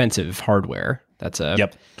 expensive hardware. That's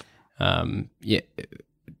yep.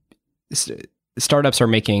 Startups are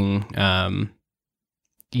making,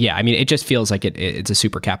 it just feels like it's a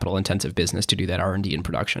super capital intensive business to do that R&D and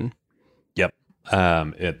production. Yep.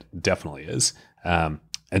 It definitely is. And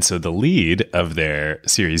so the lead of their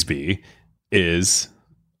Series B is,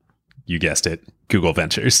 you guessed it, Google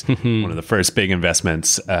Ventures, one of the first big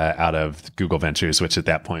investments out of Google Ventures, which at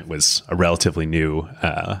that point was a relatively new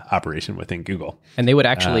operation within Google. And they would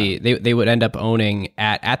actually, they would end up owning,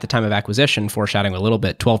 at the time of acquisition, foreshadowing a little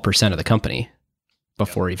bit, 12% of the company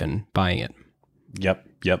before even buying it. Yep.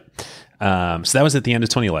 So that was at the end of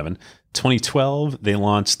 2011. 2012, they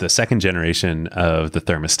launched the second generation of the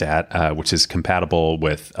thermostat, which is compatible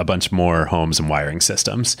with a bunch more homes and wiring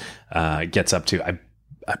systems. It gets up to,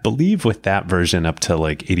 I believe with that version, up to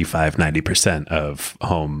like 85-90% of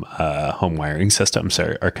home wiring systems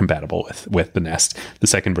are compatible with the Nest, the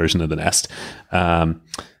second version of the Nest.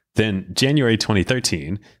 Then January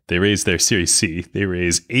 2013, they raised their Series C. They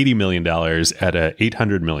raised $80 million at a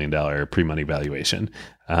 $800 million pre-money valuation.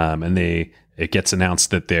 And it gets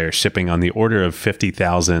announced that they're shipping on the order of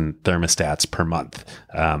 50,000 thermostats per month,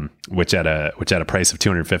 which at a price of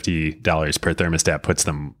 $250 per thermostat puts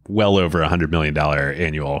them well over $100 million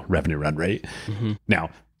annual revenue run rate. Mm-hmm. Now,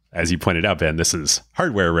 as you pointed out, Ben, this is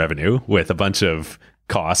hardware revenue with a bunch of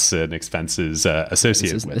costs and expenses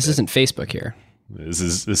associated with it. This isn't Facebook here. This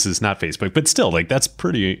is not Facebook, but still, like, that's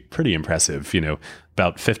pretty impressive.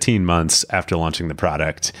 About 15 months after launching the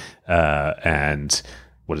product, and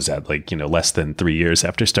what is that, like, less than 3 years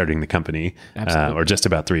after starting the company, or just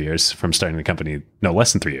about 3 years from starting the company. No,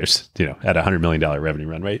 less than 3 years. At $100 million revenue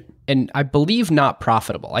run rate, and I believe not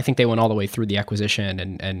profitable. I think they went all the way through the acquisition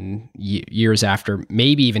and years after,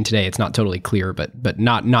 maybe even today. It's not totally clear, but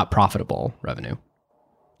not profitable revenue.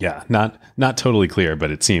 Yeah, not totally clear, but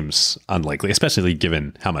it seems unlikely, especially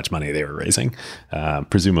given how much money they were raising.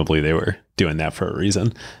 Presumably, they were doing that for a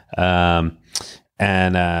reason. So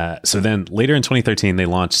then later in 2013, they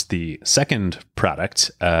launched the second product,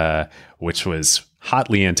 which was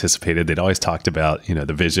hotly anticipated. They'd always talked about,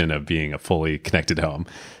 the vision of being a fully connected home.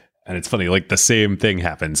 And it's funny, like the same thing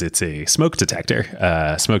happens. It's a smoke detector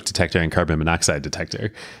and carbon monoxide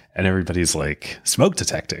detector. And everybody's like, smoke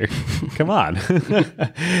detector? Come on.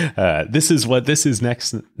 This is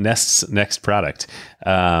Nest's next product.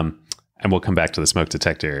 and we'll come back to the smoke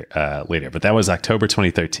detector later, but that was October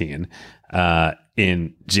 2013.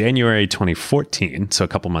 In January 2014, so a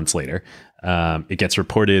couple months later, it gets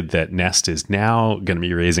reported that Nest is now going to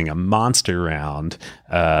be raising a monster round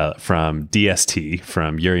from DST,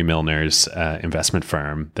 from Yuri Milner's investment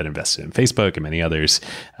firm that invested in Facebook and many others.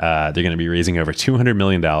 They're going to be raising over $200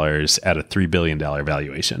 million at a $3 billion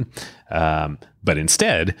valuation. But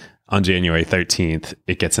instead, on January 13th,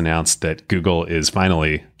 it gets announced that Google is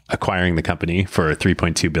finally acquiring the company for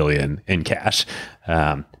 $3.2 billion in cash.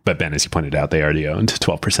 But Ben, as you pointed out, they already owned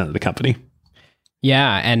 12% of the company.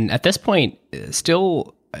 Yeah, and at this point,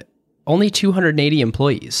 still only 280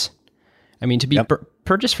 employees. I mean, to be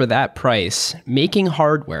purchased for that price, making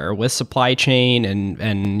hardware with supply chain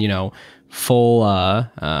and full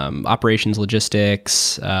operations,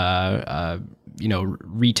 logistics,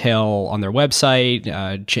 retail on their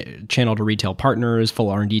website, channel to retail partners, full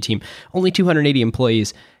R&D team, only 280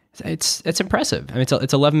 employees. It's impressive. I mean, it's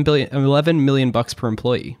 $11 million per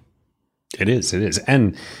employee. It is.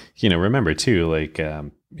 And, remember too, like,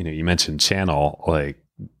 you mentioned channel, like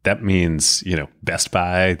that means, Best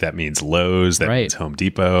Buy, that means Lowe's, that means Home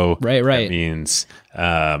Depot. Right. That means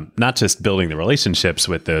not just building the relationships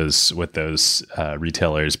with those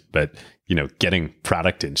retailers, but, getting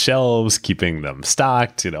product in shelves, keeping them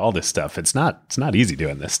stocked, all this stuff. It's not easy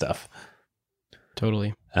doing this stuff.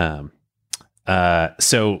 Totally.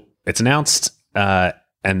 So it's announced,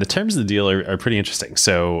 and the terms of the deal are pretty interesting.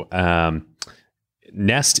 So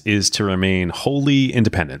Nest is to remain wholly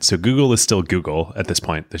independent. So Google is still Google at this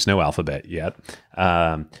point. There's no Alphabet yet.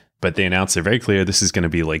 But they announced they're very clear this is going to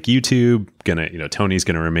be like YouTube. Tony's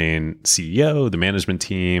going to remain CEO. The management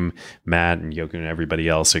team, Matt and Yoko and everybody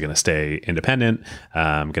else are going to stay independent.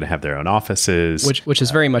 Going to have their own offices, which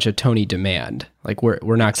is very much a Tony demand. Like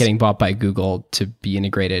we're not getting bought by Google to be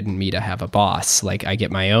integrated and me to have a boss. Like I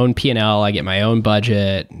get my own P&L, I get my own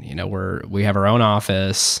budget. We have our own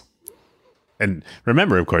office. And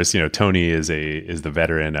remember, of course, Tony is the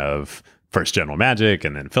veteran of first General Magic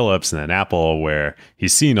and then Philips and then Apple, where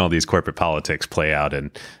he's seen all these corporate politics play out.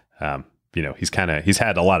 And, he's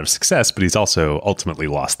had a lot of success, but he's also ultimately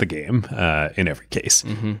lost the game in every case.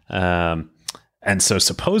 Mm-hmm. And so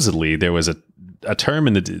supposedly there was a term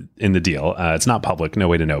in the deal. It's not public, no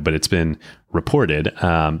way to know, but it's been reported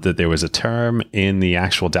that there was a term in the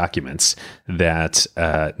actual documents that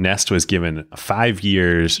Nest was given 5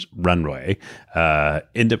 years runway,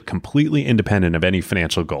 completely independent of any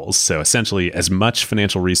financial goals. So essentially, as much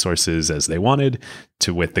financial resources as they wanted,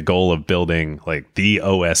 with the goal of building like the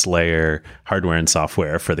OS layer hardware and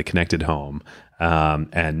software for the connected home.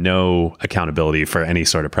 And no accountability for any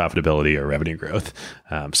sort of profitability or revenue growth,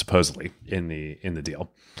 supposedly in the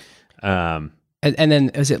deal. And then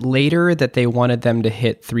is it later that they wanted them to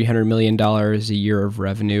hit $300 million a year of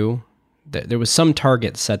revenue? There was some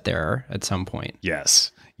target set there at some point.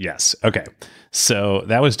 Yes. Okay. So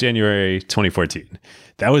that was January 2014.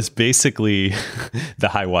 That was basically the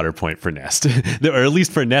high water point for Nest, or at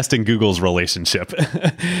least for Nest and Google's relationship.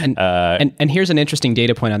 And here's an interesting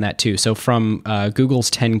data point on that too. So from Google's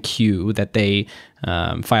 10Q that they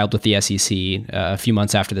filed with the SEC a few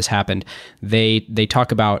months after this happened, they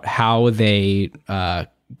talk about how they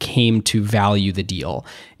came to value the deal.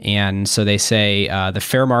 And so they say the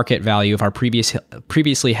fair market value of our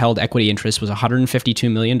previously held equity interest was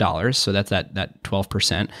 $152 million. So that's that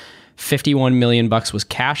 12%. $51 million was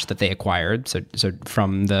cash that they acquired. So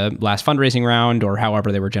from the last fundraising round or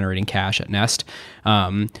however they were generating cash at Nest.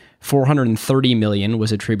 $430 million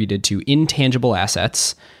was attributed to intangible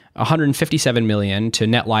assets, $157 million to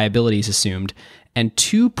net liabilities assumed, and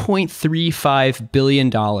 $2.35 billion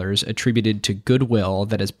attributed to goodwill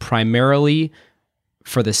that is primarily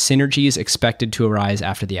for the synergies expected to arise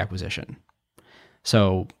after the acquisition.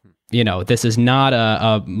 So, this is not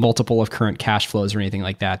a multiple of current cash flows or anything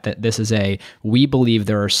like that. That this is we believe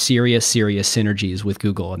there are serious synergies with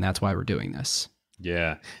Google, and that's why we're doing this.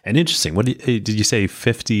 Yeah. And interesting. What did you say?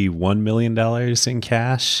 $51 million in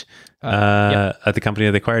cash at the company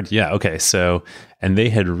that they acquired? Yeah. Okay. So, and they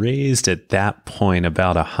had raised at that point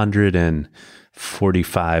about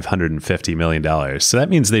 $150 million. So that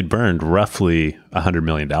means they'd burned roughly $100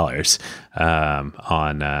 million on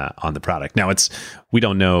the product. Now we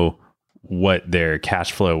don't know what their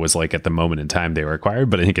cash flow was like at the moment in time they were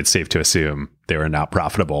acquired, but I think it's safe to assume they were not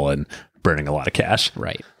profitable and burning a lot of cash.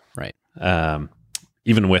 Right.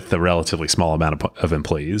 Even with the relatively small amount of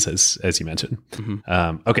employees, as you mentioned.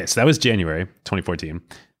 Mm-hmm. Okay, so that was January 2014.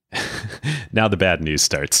 Now the bad news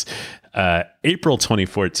starts. April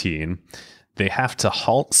 2014, they have to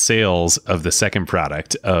halt sales of the second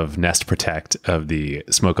product of Nest Protect, of the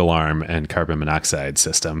smoke alarm and carbon monoxide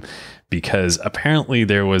system, because apparently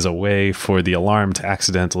there was a way for the alarm to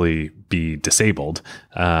accidentally be disabled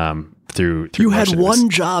through You had malicious. one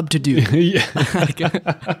job to do.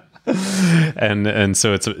 and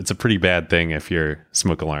so it's a pretty bad thing if your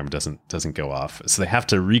smoke alarm doesn't go off. So they have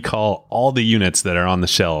to recall all the units that are on the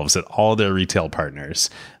shelves at all their retail partners.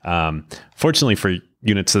 Fortunately for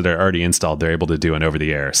units that are already installed, they're able to do an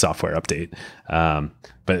over-the-air software update.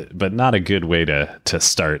 But not a good way to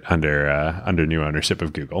start under new ownership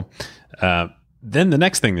of Google. Then the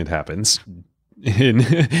next thing that happens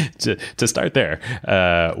to start there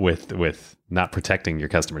with not protecting your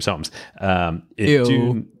customers' homes.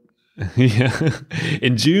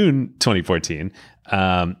 In June 2014,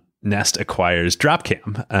 Nest acquires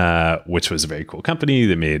Dropcam, which was a very cool company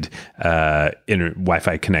that made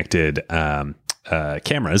Wi-Fi connected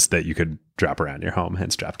cameras that you could drop around your home,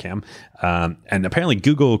 hence Dropcam. And apparently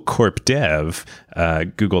Google Corp Dev,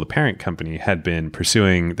 Google, the parent company, had been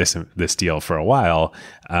pursuing this deal for a while,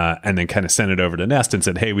 and then kind of sent it over to Nest and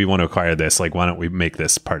said, hey, we want to acquire this. Like, why don't we make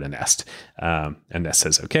this part of Nest? And Nest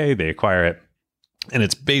says, okay, they acquire it. And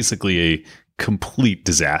it's basically a complete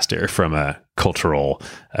disaster from a cultural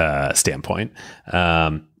standpoint.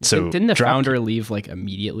 So didn't the founder leave like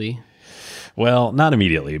immediately? Well, not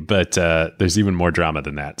immediately, but there's even more drama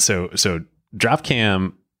than that. So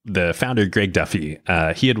Dropcam, the founder, Greg Duffy,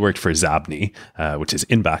 he had worked for Xobni, which is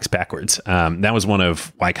inbox backwards. That was one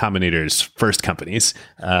of Y Combinator's first companies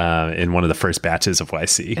in one of the first batches of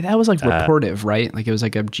YC. And that was like Rapportive, right? Like it was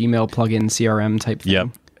like a Gmail plugin CRM type thing. Yep.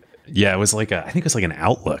 Yeah, it was like I think it was like an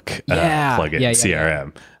Outlook plugin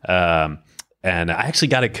CRM. Yeah. And I actually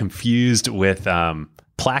got it confused with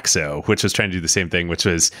Plaxo, which was trying to do the same thing, which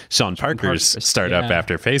was Sean Parker's startup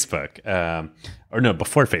after Facebook, or no,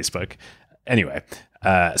 before Facebook. Anyway,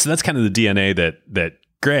 so that's kind of the DNA that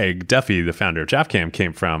Greg Duffy, the founder of Dropcam,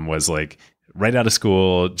 came from. Was like right out of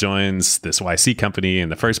school, joins this YC company in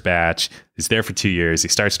the first batch. He's there for 2 years. He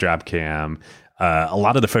starts Dropcam. A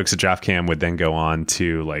lot of the folks at Dropcam would then go on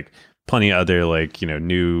to like plenty of other like,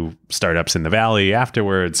 new startups in the Valley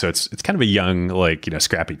afterwards. So it's kind of a young, like,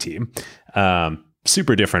 scrappy team.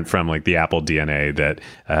 Super different from like the Apple DNA that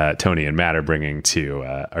Tony and Matt are bringing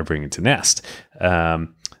to Nest.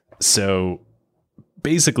 So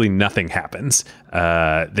basically nothing happens.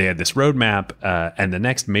 They had this roadmap, and the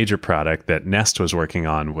next major product that Nest was working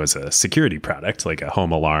on was a security product, like a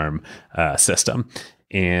home alarm system.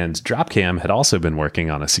 And Dropcam had also been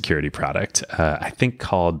working on a security product, I think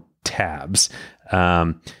called Tabs.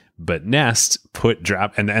 But Nest put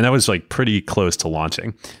and that was like pretty close to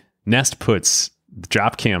launching. Nest puts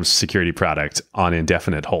Dropcam's security product on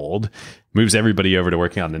indefinite hold, moves everybody over to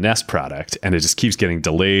working on the Nest product, and it just keeps getting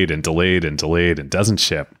delayed and delayed and delayed and doesn't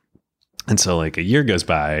ship. And so like a year goes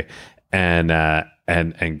by, and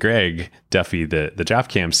Greg Duffy, the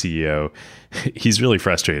Dropcam CEO, he's really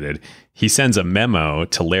frustrated. He sends a memo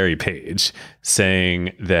to Larry Page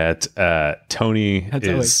saying that Tony That's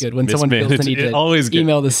is always good when someone feels the need to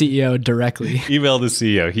email the CEO directly. Email the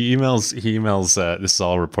CEO. He emails. This is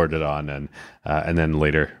all reported on and then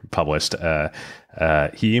later published. He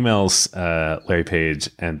emails Larry Page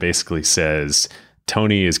and basically says,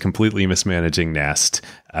 Tony is completely mismanaging Nest.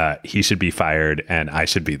 He should be fired, and I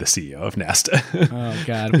should be the CEO of Nest. Oh,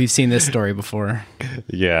 God. We've seen this story before.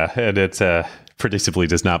 Yeah, and it predictably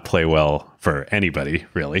does not play well for anybody,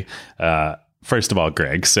 really. First of all,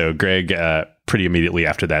 Greg. So Greg, pretty immediately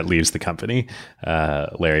after that, leaves the company.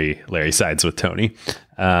 Larry sides with Tony.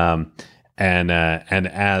 And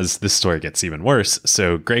as this story gets even worse,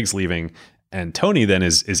 so Greg's leaving, and Tony then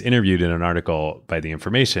is interviewed in an article by The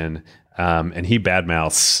Information, and he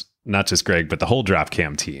badmouths not just Greg, but the whole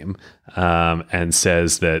Dropcam team, and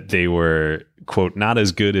says that they were, quote, not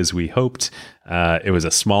as good as we hoped. It was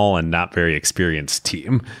a small and not very experienced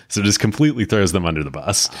team. So just completely throws them under the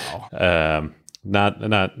bus. Wow.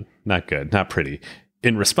 Not good, not pretty.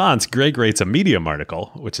 In response, Greg writes a Medium article,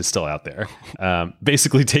 which is still out there,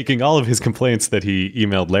 basically taking all of his complaints that he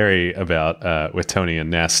emailed Larry about with Tony and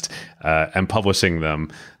Nest, and publishing them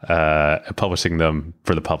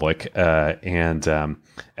for the public, and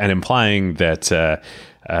implying that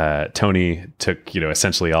Tony took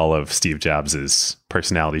essentially all of Steve Jobs's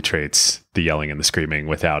personality traits, the yelling and the screaming,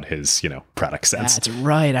 without his product sense. That's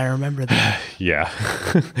right, I remember that. Yeah,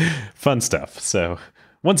 fun stuff. So.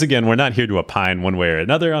 Once again, we're not here to opine one way or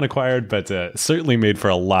another on Acquired, but certainly made for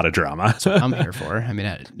a lot of drama. That's what I'm here for. I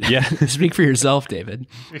mean, yeah. Speak for yourself, David.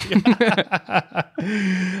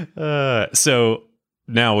 So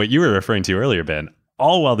now what you were referring to earlier, Ben,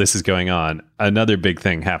 all while this is going on, another big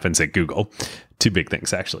thing happens at Google. Two big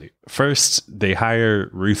things, actually. First, they hire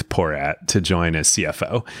Ruth Porat to join as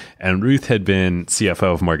CFO. And Ruth had been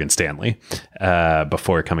CFO of Morgan Stanley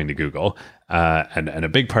before coming to Google. And a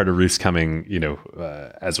big part of Ruth's coming,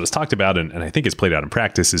 as was talked about, and I think it's played out in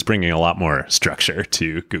practice, is bringing a lot more structure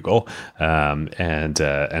to Google and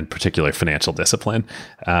particular financial discipline.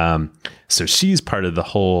 So she's part of the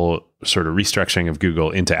whole sort of restructuring of Google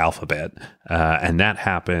into Alphabet. And that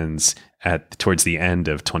happens towards the end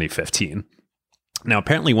of 2015. Now,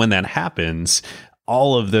 apparently when that happens,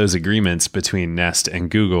 all of those agreements between Nest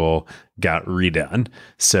and Google got redone.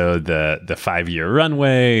 So the 5-year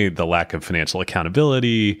runway, the lack of financial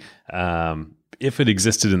accountability, if it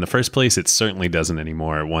existed in the first place, it certainly doesn't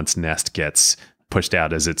anymore once Nest gets pushed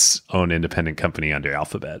out as its own independent company under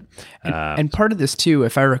Alphabet. And part of this too,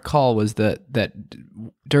 if I recall, was that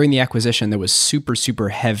during the acquisition, there was super, super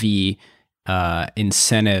heavy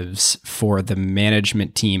incentives for the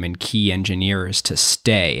management team and key engineers to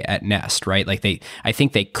stay at Nest, right? Like I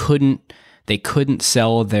think they couldn't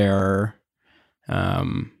sell their,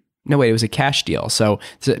 no wait, it was a cash deal. So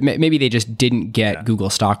maybe they just didn't get Google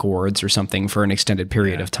stock awards or something for an extended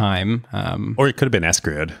period of time. Or it could have been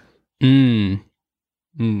escrowed.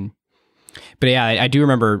 But yeah, I do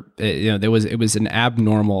remember, it was an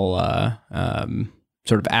abnormal,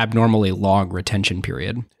 sort of abnormally long retention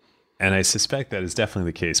period. And I suspect that is definitely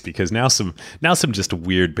the case because now some just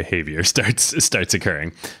weird behavior starts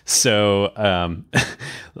occurring. So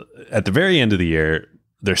at the very end of the year,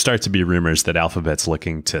 there start to be rumors that Alphabet's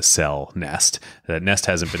looking to sell Nest. That Nest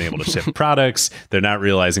hasn't been able to ship products. They're not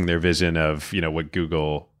realizing their vision of what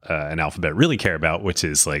Google and Alphabet really care about, which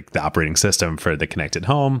is like the operating system for the connected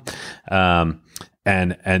home.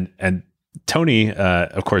 And Tony,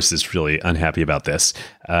 of course, is really unhappy about this.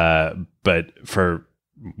 But for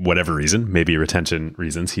whatever reason, maybe retention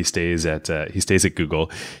reasons, he stays at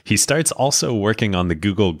Google. He starts also working on the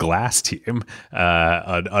Google Glass team,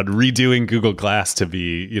 on redoing Google Glass to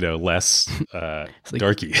be less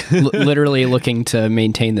dorky. Literally looking to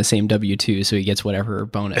maintain the same W-2 so he gets whatever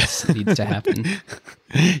bonus needs to happen.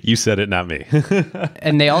 You said it, not me.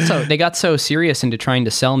 And they got so serious into trying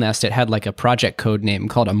to sell Nest, it had like a project code name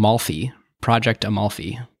called Amalfi, Project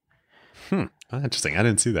Amalfi. Oh, interesting. I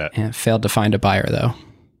didn't see that. Yeah, failed to find a buyer though.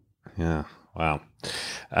 Yeah. Wow.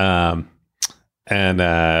 And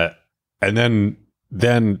then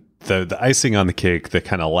the icing on the cake, the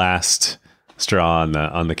kind of last straw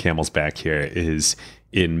on the camel's back here is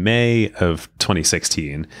in May of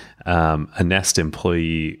 2016, a Nest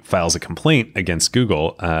employee files a complaint against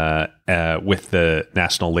Google with the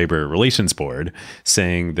National Labor Relations Board,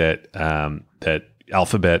 saying that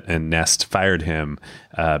Alphabet and Nest fired him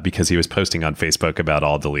because he was posting on Facebook about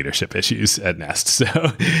all the leadership issues at Nest. So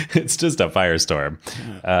it's just a firestorm.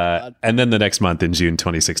 And then the next month, in June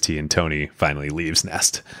 2016, Tony finally leaves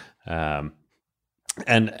Nest. And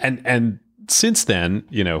since then,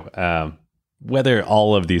 whether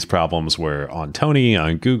all of these problems were on Tony,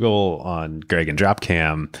 on Google, on Greg and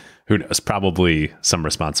Dropcam, who knows? Probably some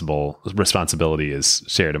responsibility is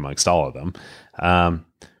shared amongst all of them.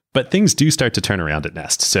 But things do start to turn around at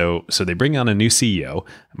Nest. So they bring on a new CEO,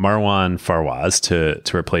 Marwan Farwaz,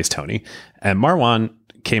 to replace Tony. And Marwan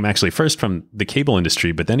came actually first from the cable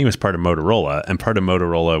industry, but then he was part of Motorola, and part of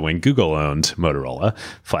Motorola when Google owned Motorola,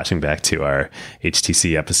 flashing back to our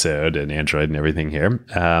HTC episode and Android and everything here.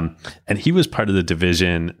 And he was part of the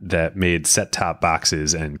division that made set-top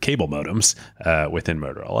boxes and cable modems within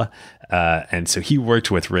Motorola. And so he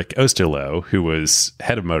worked with Rick Osterloh, who was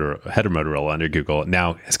head of Motorola under Google,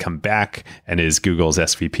 now has come back and is Google's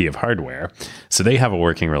SVP of hardware. So they have a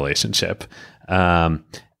working relationship.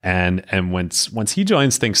 And once he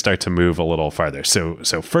joins, things start to move a little farther. So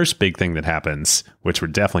first big thing that happens, which we're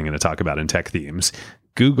definitely going to talk about in Tech Themes,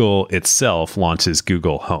 Google itself launches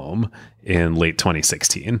Google Home in late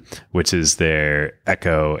 2016, which is their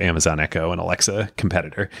Amazon Echo and Alexa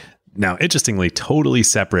competitor. Now, interestingly, totally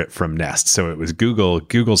separate from Nest. So it was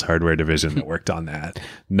Google's hardware division that worked on that,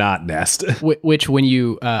 not Nest. Which when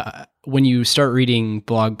you start reading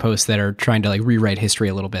blog posts that are trying to like rewrite history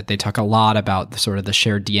a little bit, they talk a lot about sort of the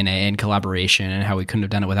shared DNA and collaboration and how we couldn't have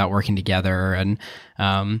done it without working together. And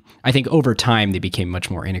I think over time they became much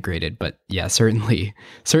more integrated. But yeah, certainly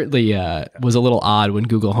was a little odd when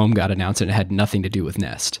Google Home got announced and it had nothing to do with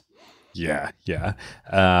Nest. Yeah.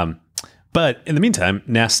 But in the meantime,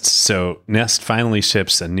 Nest finally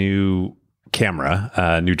ships a new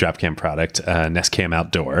camera, new drop cam product, Nest Cam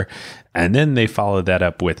Outdoor. And then they followed that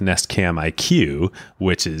up with Nest Cam IQ,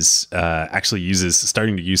 which is actually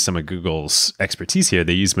starting to use some of Google's expertise here.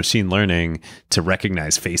 They use machine learning to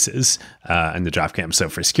recognize faces in the drop cam. So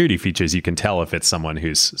for security features, you can tell if it's someone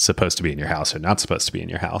who's supposed to be in your house or not supposed to be in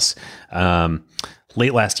your house.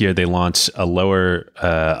 Late last year, they launched a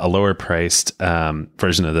lower priced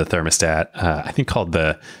version of the thermostat, I think called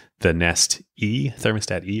the Nest E,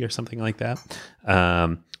 Thermostat E or something like that.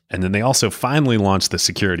 And then they also finally launched the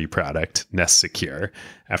security product, Nest Secure,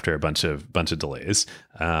 after a bunch of delays,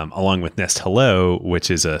 along with Nest Hello,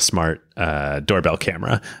 which is a smart doorbell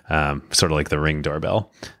camera, sort of like the Ring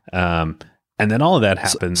doorbell. And then all of that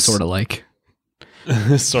happens, sort of like,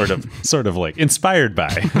 sort of like inspired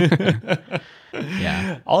by.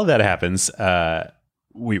 Yeah, all of that happens.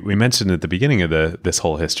 We mentioned at the beginning of this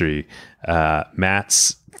whole history,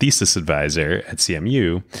 Matt's thesis advisor at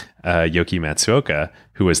CMU, Yoki Matsuoka,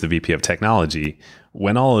 who was the VP of technology,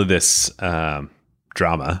 when all of this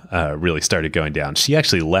drama really started going down, she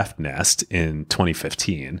actually left Nest in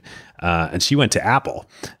 2015, and she went to Apple,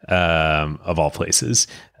 of all places.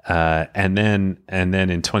 And then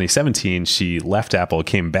in 2017, she left Apple,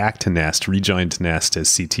 came back to Nest, rejoined Nest as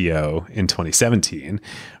CTO in 2017,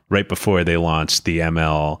 right before they launched the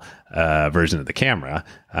ML version of the camera.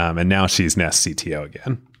 And now she's Nest CTO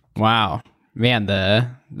again. Wow, man,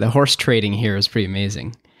 the horse trading here is pretty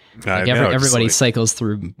amazing. Like everybody cycles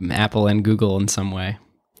through Apple and Google in some way.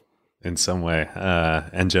 And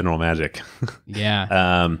General Magic.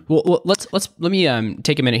 Yeah. Well, let me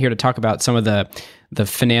take a minute here to talk about some of the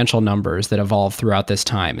financial numbers that evolved throughout this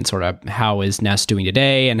time, and sort of how is Nest doing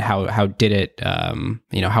today, and how did it,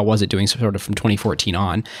 how was it doing sort of from 2014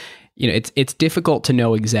 on. It's difficult to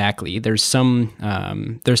know exactly. There's some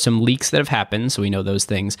leaks that have happened, so we know those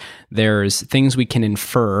things. There's things we can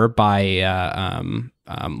infer by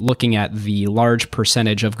looking at the large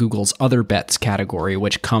percentage of Google's other bets category,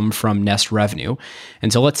 which come from Nest revenue.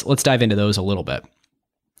 And so let's dive into those a little bit.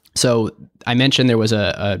 So I mentioned there was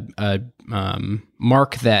a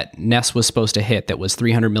mark that Nest was supposed to hit that was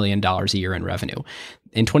 $300 million a year in revenue.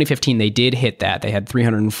 In 2015, they did hit that. They had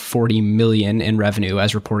 $340 million in revenue,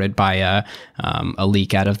 as reported by a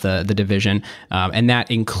leak out of the division, and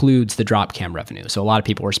that includes the Dropcam revenue. So a lot of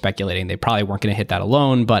people were speculating they probably weren't going to hit that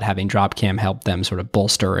alone, but having Dropcam helped them sort of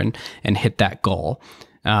bolster and hit that goal.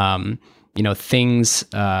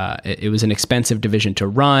 It was an expensive division to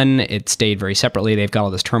run. It stayed very separately. They've got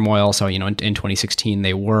all this turmoil. So, in 2016,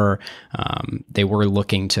 they were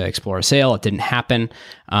looking to explore a sale. It didn't happen.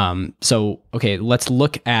 Let's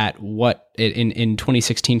look at what in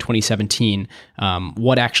 2016, 2017,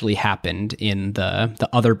 what actually happened in the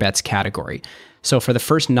other bets category. So for the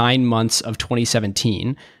first 9 months of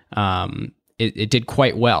 2017, it did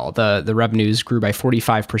quite well. The revenues grew by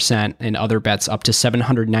 45% in other bets, up to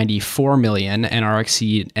 $794 million,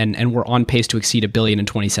 and we're on pace to exceed $1 billion in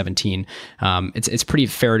 2017. It's pretty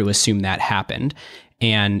fair to assume that happened.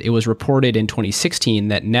 And it was reported in 2016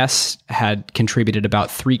 that Nest had contributed about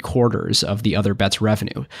 3/4 of the other bets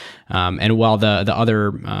revenue. And while the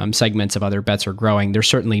other segments of other bets are growing, there's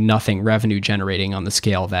certainly nothing revenue generating on the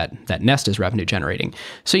scale that Nest is revenue generating.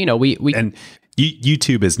 So, we and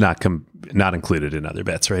YouTube is not included in other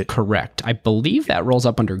bets, right? Correct. I believe that rolls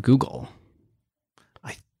up under Google.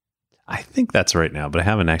 I think that's right now, but I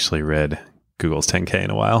haven't actually read Google's 10K in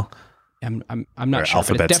a while. I'm not sure.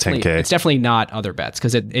 Alphabet's 10K. It's definitely not other bets,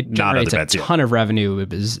 because it generates a ton of revenue.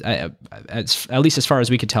 It was, at least as far as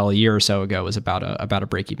we could tell, a year or so ago, it was about a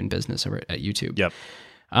break-even business over at YouTube. Yep.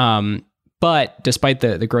 But despite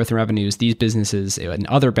the growth in revenues, these businesses and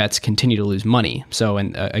other bets continue to lose money. So,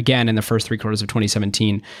 again, in the first 3 quarters of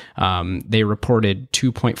 2017, they reported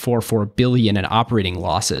 $2.44 billion in operating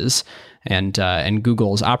losses, and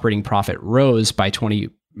Google's operating profit rose by 20%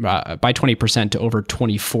 to over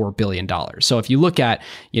 $24 billion. So if you look at,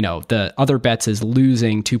 the other bets is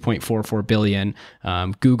losing $2.44 billion,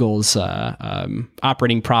 Google's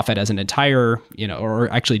operating profit as an entire, or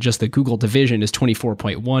actually just the Google division is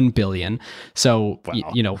 $24.1 billion. So,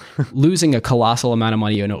 wow. Losing a colossal amount of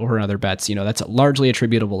money over other bets, that's largely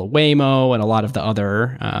attributable to Waymo and a lot of the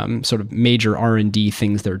other sort of major R&D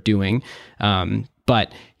things they're doing.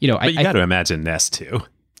 But you got to imagine Nest too.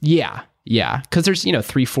 Yeah. Yeah, because there's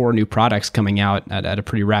 3-4 new products coming out at a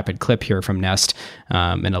pretty rapid clip here from Nest,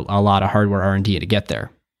 and a lot of hardware R&D to get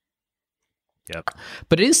there. Yep.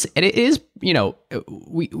 But it is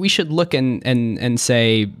we should look and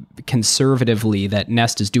say conservatively that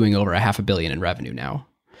Nest is doing over $500 million in revenue now,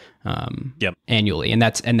 annually, and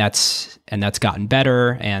that's gotten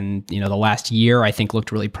better. And the last year I think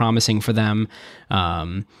looked really promising for them.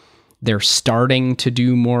 They're starting to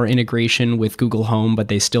do more integration with Google Home, but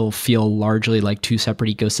they still feel largely like two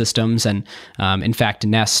separate ecosystems. And in fact,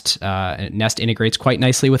 Nest integrates quite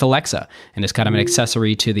nicely with Alexa and is kind of an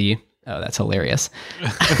accessory to the. Oh, that's hilarious.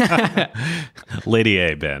 Lady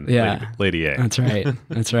A, Ben. Yeah. Lady A. That's right.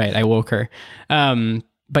 That's right. I woke her.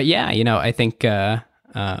 But yeah, I think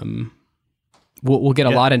we'll get a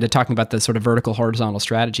lot into talking about the sort of vertical horizontal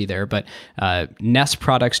strategy there. But Nest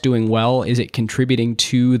products doing well. Is it contributing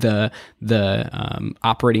to the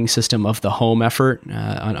operating system of the home effort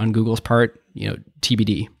on Google's part?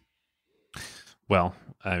 TBD. Well,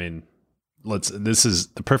 I mean, this is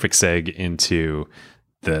the perfect seg into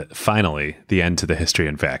finally the end to the history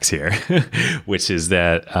and facts here, which is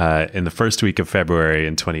that in the first week of February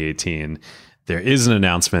in 2018, there is an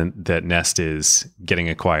announcement that Nest is getting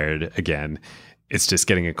acquired again. It's just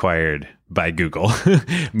getting acquired by Google,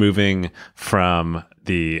 moving from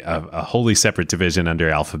a wholly separate division under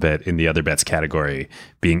Alphabet in the Other Bets category,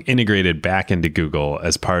 being integrated back into Google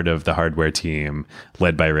as part of the hardware team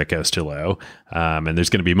led by Rick Osterloh. And there's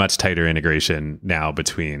going to be much tighter integration now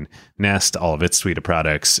between Nest, all of its suite of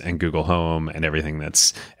products, and Google Home and everything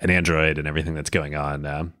that's an Android and everything that's going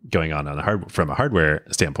on from a hardware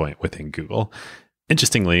standpoint within Google.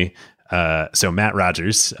 Interestingly, so Matt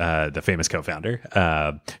Rogers, the famous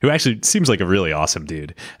co-founder, who actually seems like a really awesome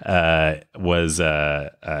dude,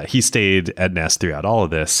 he stayed at Nest throughout all of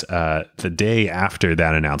this. The day after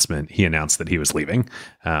that announcement, he announced that he was leaving.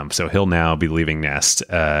 So he'll now be leaving Nest,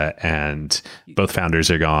 and both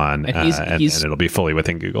founders are gone, and it'll be fully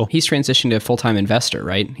within Google. He's transitioned to a full-time investor,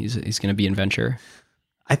 right? He's going to be in venture.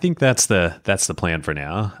 I think that's the plan for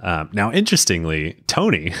now. Now, interestingly,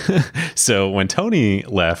 Tony. So when Tony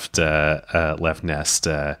left Nest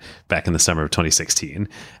back in the summer of 2016,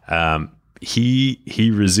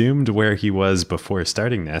 he resumed where he was before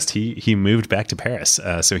starting Nest. He moved back to Paris.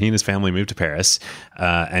 So he and his family moved to Paris,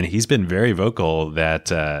 and he's been very vocal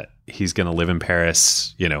that he's going to live in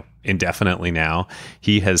Paris, indefinitely. Now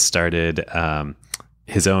he has started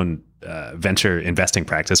his own venture investing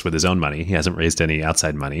practice with his own money. He hasn't raised any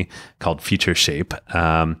outside money, called Future Shape.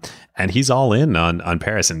 And he's all in on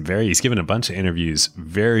Paris, and he's given a bunch of interviews,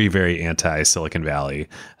 very, very anti Silicon Valley.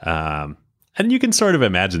 And you can sort of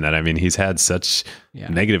imagine that. I mean, he's had such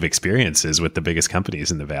negative experiences with the biggest companies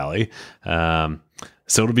in the Valley.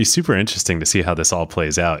 So it'll be super interesting to see how this all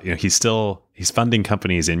plays out. He's funding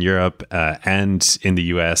companies in Europe and in the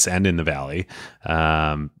US and in the Valley.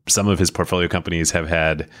 Some of his portfolio companies have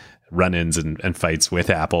had run-ins and fights with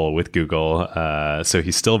Apple, with Google. So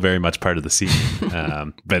he's still very much part of the scene,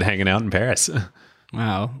 but hanging out in Paris.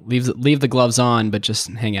 Wow. Leave the gloves on, but just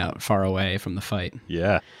hang out far away from the fight.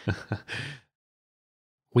 Yeah.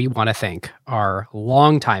 We want to thank our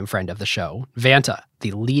longtime friend of the show, Vanta,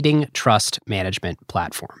 the leading trust management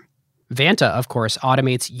platform. Vanta, of course,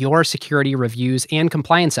 automates your security reviews and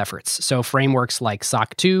compliance efforts. So frameworks like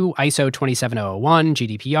SOC 2, ISO 27001,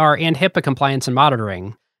 GDPR, and HIPAA compliance and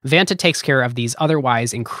monitoring. Vanta takes care of these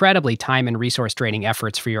otherwise incredibly time and resource draining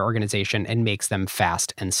efforts for your organization and makes them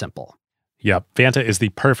fast and simple. Yep. Vanta is the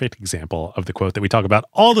perfect example of the quote that we talk about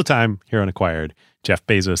all the time here on Acquired. Jeff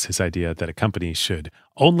Bezos, his idea that a company should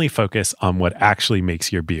only focus on what actually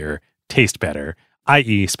makes your beer taste better,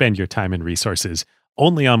 i.e. spend your time and resources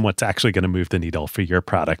only on what's actually going to move the needle for your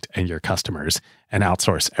product and your customers, and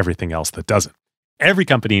outsource everything else that doesn't. Every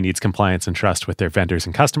company needs compliance and trust with their vendors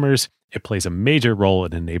and customers. It plays a major role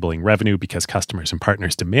in enabling revenue because customers and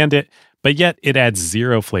partners demand it, but yet it adds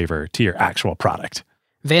zero flavor to your actual product.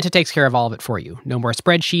 Vanta takes care of all of it for you. No more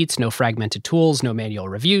spreadsheets, no fragmented tools, no manual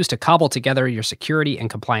reviews to cobble together your security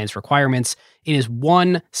and compliance requirements. It is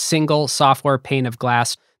one single software pane of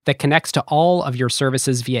glass that connects to all of your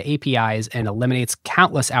services via APIs and eliminates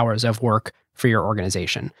countless hours of work for your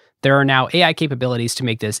organization. There are now AI capabilities to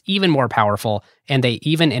make this even more powerful, and they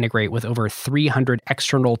even integrate with over 300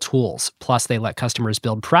 external tools. Plus, they let customers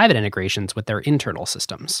build private integrations with their internal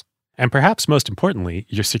systems. And perhaps most importantly,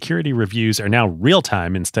 your security reviews are now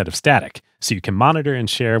real-time instead of static, so you can monitor and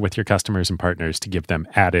share with your customers and partners to give them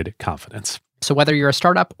added confidence. So whether you're a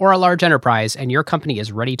startup or a large enterprise and your company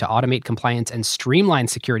is ready to automate compliance and streamline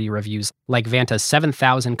security reviews like Vanta's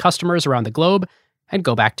 7,000 customers around the globe, and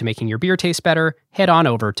go back to making your beer taste better, head on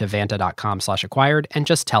over to vanta.com/acquired and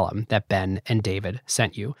just tell them that Ben and David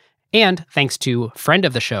sent you. And thanks to friend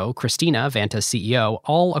of the show, Christina, Vanta's CEO,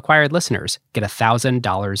 all Acquired listeners get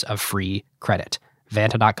 $1,000 of free credit.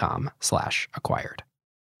 Vanta.com/acquired.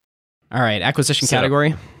 All right, acquisition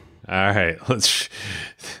category. All right,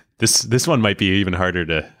 This one might be even harder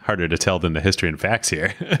to tell than the history and facts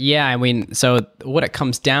here. Yeah, I mean, so what it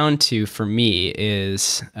comes down to for me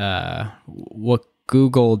is what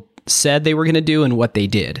Google said they were going to do and what they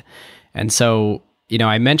did. And so,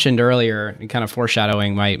 I mentioned earlier, kind of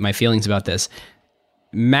foreshadowing my feelings about this,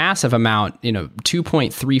 massive amount,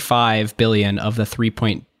 2.35 billion of the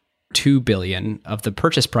 3.2 billion of the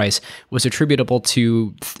purchase price was attributable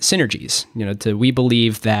to synergies. We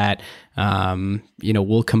believe that,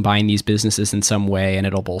 we'll combine these businesses in some way and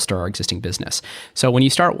it'll bolster our existing business. So when you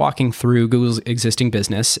start walking through Google's existing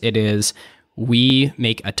business, it is, we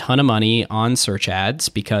make a ton of money on search ads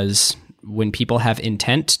because when people have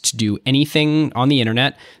intent to do anything on the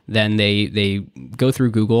internet, then they go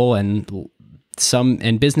through Google, and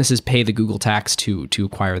businesses pay the Google tax to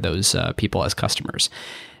acquire those people as customers.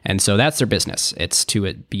 And so that's their business. It's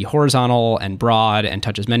to be horizontal and broad and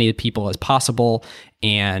touch as many people as possible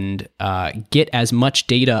and get as much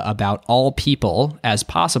data about all people as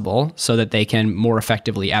possible so that they can more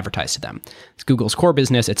effectively advertise to them. It's Google's core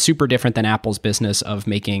business. It's super different than Apple's business of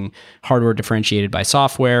making hardware differentiated by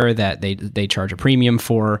software that they charge a premium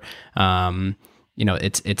for.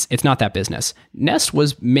 It's not that business. Nest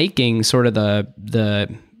was making sort of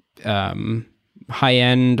the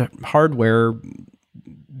high-end hardware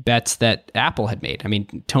bets that Apple had made. I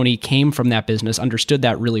mean, Tony came from that business, understood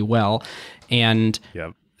that really well. And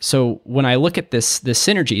so when I look at this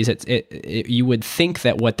synergies, you would think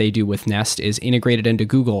that what they do with Nest is integrated into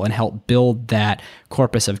Google and help build that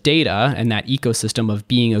corpus of data and that ecosystem of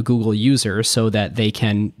being a Google user so that they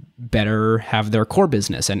can better have their core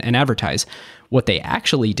business and advertise. What they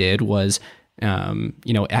actually did was,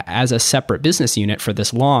 as a separate business unit for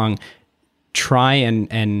this long, try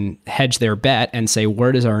and hedge their bet and say,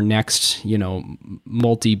 where does our next,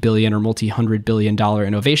 multi-billion or multi-hundred billion dollar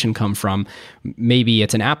innovation come from? Maybe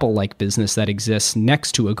it's an Apple-like business that exists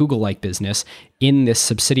next to a Google-like business in this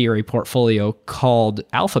subsidiary portfolio called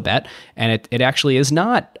Alphabet. And it actually is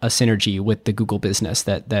not a synergy with the Google business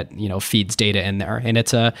that feeds data in there. And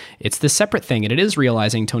it's this separate thing. And it is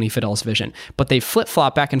realizing Tony Fadell's vision, but they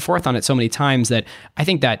flip-flop back and forth on it so many times that I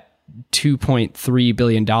think that $2.3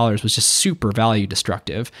 billion was just super value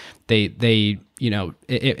destructive. They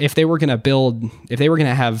if they were going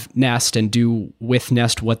to have Nest and do with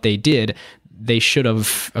Nest what they did, they should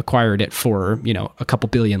have acquired it for, a couple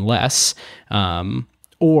billion less.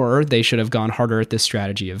 Or they should have gone harder at this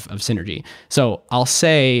strategy of synergy. So I'll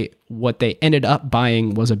say what they ended up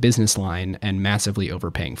buying was a business line and massively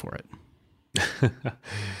overpaying for it.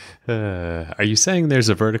 Are you saying there's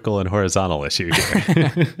a vertical and horizontal issue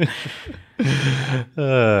here?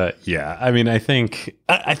 Yeah. I mean, I think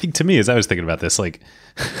to me, as I was thinking about this,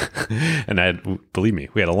 and believe me,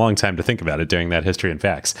 we had a long time to think about it during that History and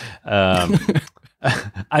Facts.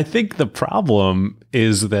 I think the problem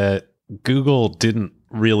is that Google didn't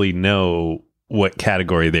really know what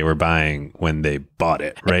category they were buying when they bought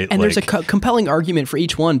it, right? And there's a compelling argument for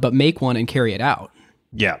each one, but make one and carry it out.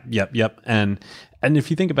 Yeah. Yep. And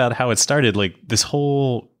if you think about how it started, this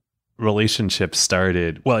whole relationship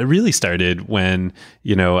started. Well, it really started when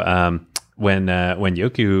when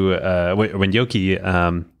Yoky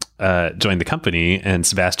joined the company and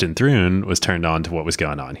Sebastian Thrun was turned on to what was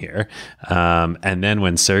going on here. And then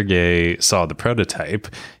when Sergey saw the prototype,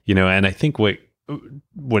 and I think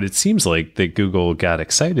what it seems like that Google got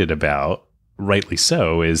excited about, rightly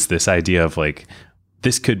so, is this idea of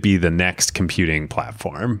this could be the next computing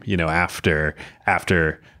platform, after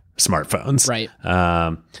smartphones. Right.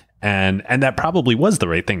 And that probably was the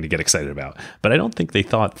right thing to get excited about. But I don't think they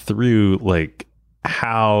thought through what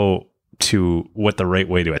the right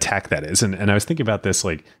way to attack that is. And I was thinking about this,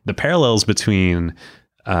 the parallels between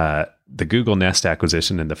the Google Nest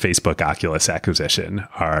acquisition and the Facebook Oculus acquisition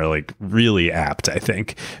are really apt, I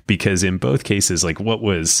think, because in both cases, what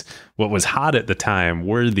was hot at the time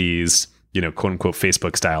were these, quote unquote,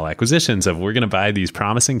 Facebook style acquisitions of, we're going to buy these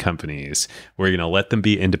promising companies. We're going to let them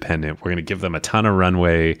be independent. We're going to give them a ton of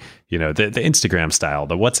runway, the Instagram style,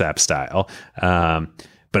 the WhatsApp style.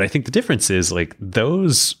 But I think the difference is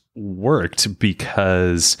those worked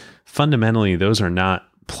because fundamentally those are not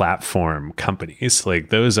platform companies.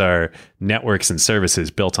 Those are networks and services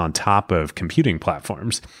built on top of computing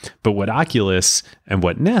platforms. But what Oculus and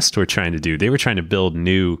what Nest were trying to do, they were trying to build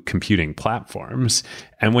new computing platforms.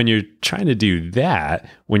 And when you're trying to do that,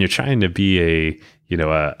 when you're trying to be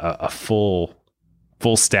a full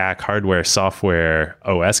stack hardware, software,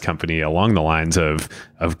 OS company along the lines of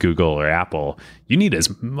Google or Apple, you need as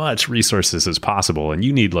much resources as possible. And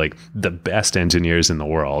you need the best engineers in the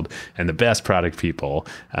world and the best product people.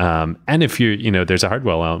 And if there's a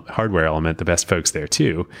hardware element, the best folks there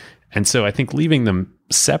too. And so I think leaving them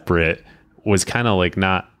separate was kind of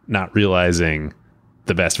not realizing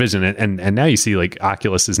the best vision. And now you see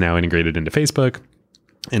Oculus is now integrated into Facebook.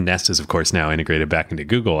 And Nest is, of course, now integrated back into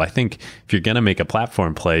Google. I think if you're going to make a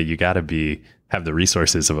platform play, you got to have the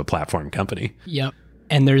resources of a platform company. Yep.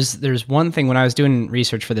 And there's one thing when I was doing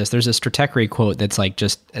research for this, there's a Stratechery quote that's like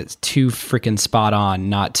it's too freaking spot on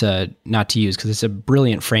not to use, because it's a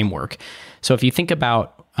brilliant framework. So if you think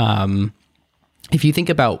about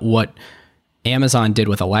what Amazon did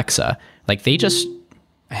with Alexa, like they just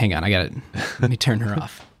hang on, let me turn her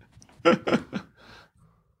off.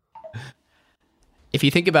 If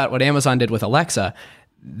you think about what Amazon did with Alexa,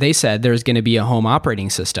 they said there's going to be a home operating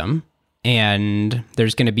system, and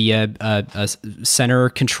there's going to be a center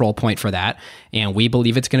control point for that. And we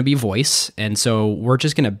believe it's going to be voice. And so we're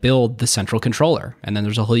just going to build the central controller. And then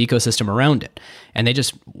there's a whole ecosystem around it. And they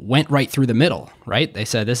just went right through the middle, right? They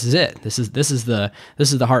said, this is it. This is the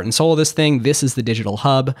heart and soul of this thing. This is the digital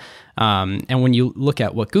hub. And when you look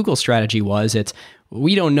at what Google's strategy was,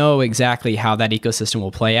 we don't know exactly how that ecosystem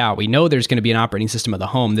will play out. We know there's going to be an operating system of the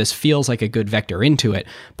home. This feels like a good vector into it.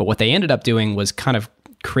 But what they ended up doing was kind of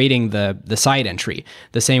creating the side entry,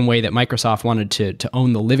 the same way that Microsoft wanted to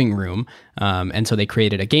own the living room. And so they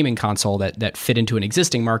created a gaming console that fit into an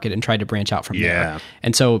existing market and tried to branch out from there.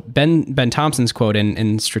 And so Ben Thompson's quote in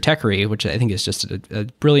Stratechery, which I think is just a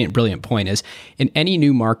brilliant point, is in any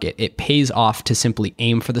new market, it pays off to simply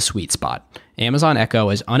aim for the sweet spot. Amazon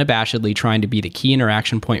Echo is unabashedly trying to be the key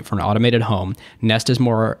interaction point for an automated home. Nest is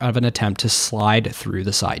more of an attempt to slide through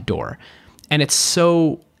the side door. And it's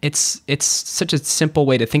such a simple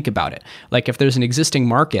way to think about it. Like if there's an existing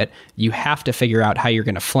market, you have to figure out how you're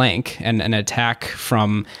going to flank and attack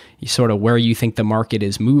from sort of where you think the market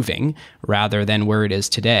is moving rather than where it is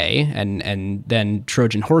today, and then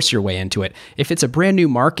Trojan horse your way into it. If it's a brand new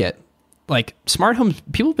market, like smart homes,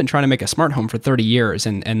 people have been trying to make a smart home for 30 years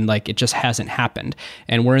and like it just hasn't happened.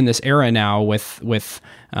 And we're in this era now with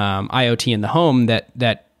IoT in the home that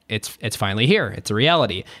it's finally here. It's a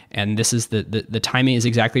reality. And this is the timing is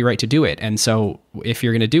exactly right to do it. And so if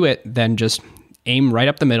you're going to do it, then just aim right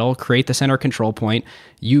up the middle, create the center control point,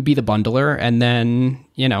 you be the bundler, and then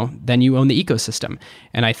you own the ecosystem.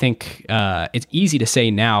 And I think it's easy to say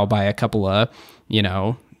now by a couple of,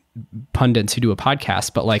 pundits who do a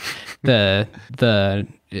podcast, but like the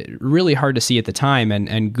really hard to see at the time,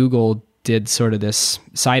 and Google did sort of this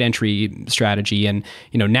side entry strategy, and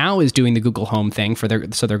now is doing the Google Home thing so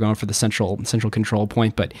they're going for the central control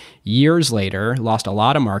point, but years later lost a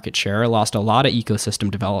lot of market share, lost a lot of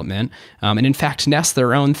ecosystem development, and in fact Nest,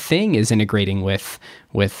 their own thing, is integrating with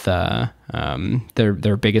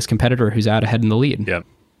their biggest competitor who's out ahead in the lead.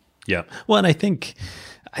 Yeah. Well, and I think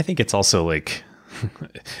it's also like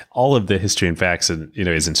all of the history and facts,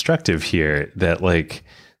 is instructive here, that like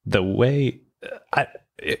the way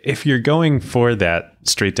if you're going for that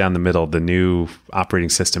straight down the middle, the new operating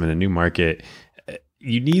system in a new market,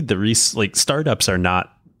 you need startups are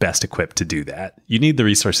not best equipped to do that. You need the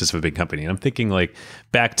resources of a big company. And I'm thinking like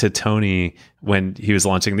back to Tony when he was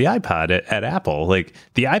launching the iPod at Apple. Like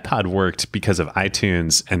the iPod worked because of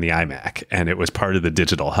iTunes and the iMac, and it was part of the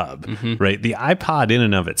digital hub, right? The iPod in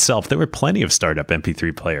and of itself, there were plenty of startup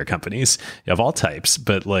MP3 player companies of all types,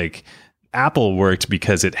 but like Apple worked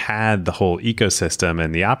because it had the whole ecosystem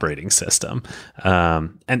and the operating system.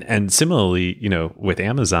 And similarly, with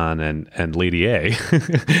Amazon and Lady A,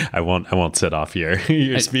 I won't set off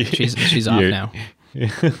she's off now.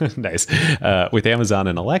 Nice. With Amazon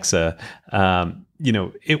and Alexa,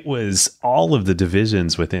 it was all of the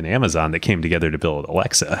divisions within Amazon that came together to build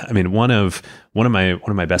Alexa. I mean, one of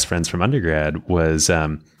my best friends from undergrad was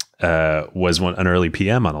an early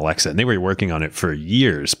PM on Alexa, and they were working on it for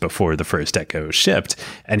years before the first Echo shipped.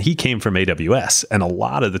 And he came from AWS, and a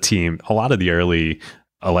lot of the early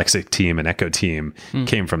Alexa team and Echo team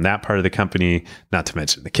came from that part of the company, not to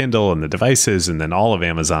mention the Kindle and the devices, and then all of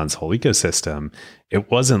Amazon's whole ecosystem.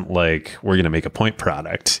 It wasn't like we're going to make a point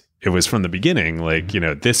product. It was from the beginning, like,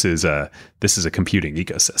 this is a computing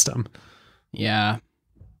ecosystem. Yeah.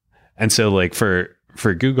 And so like for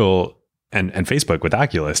Google and Facebook with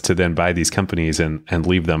Oculus to then buy these companies and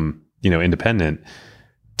leave them, independent,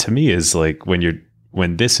 to me is like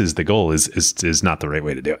when this is the goal is not the right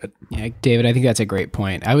way to do it. Yeah, David, I think that's a great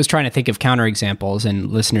point. I was trying to think of counterexamples, and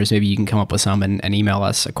listeners, maybe you can come up with some and email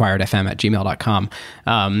us, acquiredfm@gmail.com.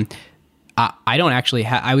 I don't actually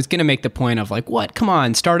I was going to make the point of like, what? Come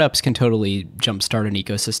on, startups can totally jumpstart an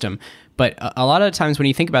ecosystem. But a lot of the times when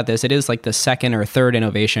you think about this, it is like the second or third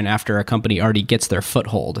innovation after a company already gets their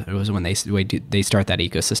foothold. It was when they start that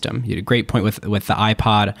ecosystem. You had a great point with the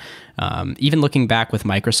iPod. Even looking back with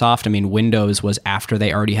Microsoft, I mean, Windows was after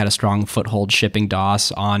they already had a strong foothold shipping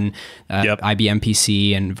DOS on IBM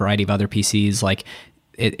PC and a variety of other PCs. Like,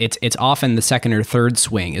 it's often the second or third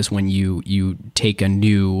swing is when you take a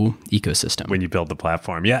new ecosystem. When you build the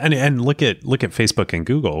platform. Yeah. And look at Facebook and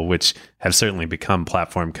Google, which have certainly become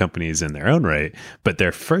platform companies in their own right. But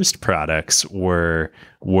their first products were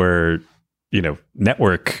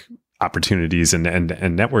network opportunities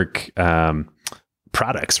and network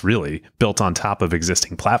products really built on top of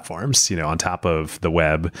existing platforms, on top of the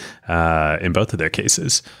web in both of their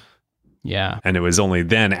cases. Yeah. And it was only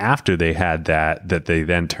then after they had that they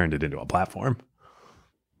then turned it into a platform.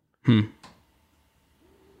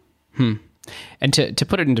 And to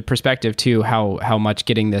put it into perspective too, how much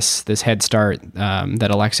getting this head start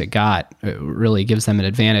that Alexa got really gives them an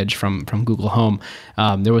advantage from Google Home.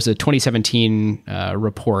 There was a 2017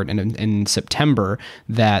 report in September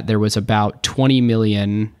that there was about 20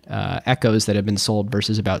 million Echoes that had been sold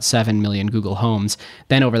versus about 7 million Google Homes.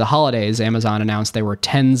 Then over the holidays, Amazon announced there were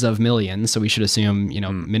tens of millions. So we should assume,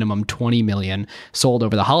 minimum 20 million sold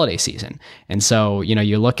over the holiday season. And so,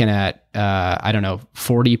 you're looking at,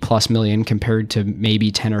 40 plus million compared to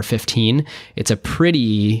maybe 10 or 15. It's a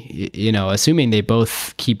pretty, assuming they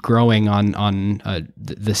both keep growing on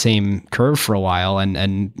the same curve for a while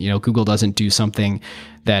and Google doesn't do something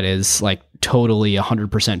that is like totally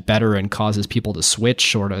 100% better and causes people to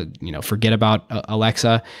switch or to, forget about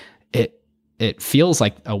Alexa, it feels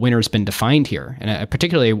like a winner's been defined here. And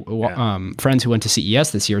particularly friends who went to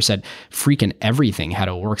CES this year said freaking everything had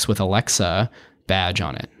a Works with Alexa badge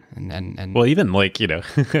on it. And well, even like,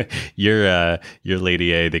 your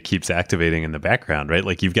Lady A that keeps activating in the background, right?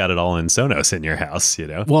 Like you've got it all in Sonos in your house,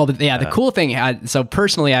 Well, the cool thing, so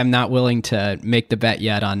personally, I'm not willing to make the bet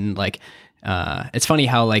yet on like, it's funny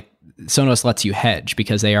how like Sonos lets you hedge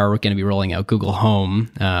because they are going to be rolling out Google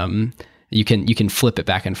Home. You can flip it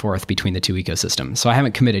back and forth between the two ecosystems. So I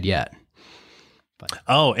haven't committed yet. But.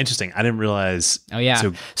 Oh, interesting. I didn't realize. Oh yeah.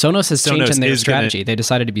 So Sonos has changed in their strategy. They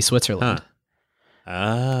decided to be Switzerland. Huh.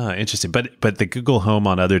 Ah, interesting. But the Google Home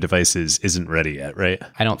on other devices isn't ready yet, right?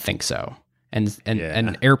 I don't think so. And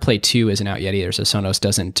AirPlay 2 isn't out yet either, so Sonos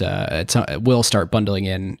doesn't. It will start bundling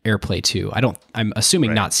in AirPlay 2. I'm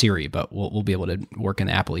assuming not Siri, but we'll be able to work in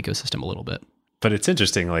the Apple ecosystem a little bit. But it's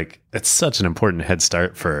interesting. Like it's such an important head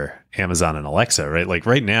start for Amazon and Alexa, right? Like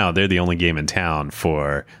right now, they're the only game in town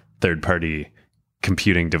for third-party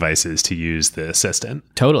computing devices to use the assistant.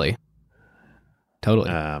 Totally.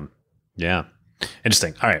 Yeah.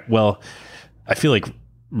 Interesting. All right. Well, I feel like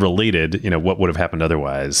related, what would have happened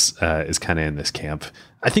otherwise is kind of in this camp.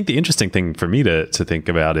 I think the interesting thing for me to think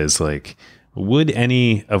about is like, would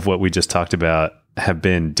any of what we just talked about have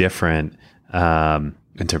been different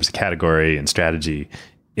in terms of category and strategy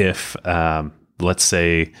if, let's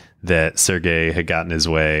say that Sergey had gotten his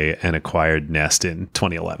way and acquired Nest in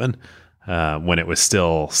 2011 when it was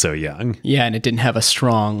still so young? Yeah, and it didn't have a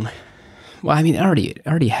strong... Well, I mean, it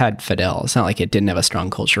already had Fidel. It's not like it didn't have a strong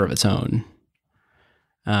culture of its own.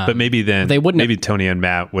 But maybe then maybe Tony and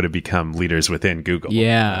Matt would have become leaders within Google.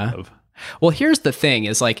 Yeah. Well, here's the thing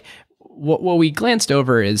is like what we glanced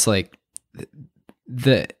over is like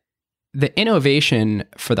the innovation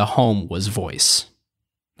for the home was voice.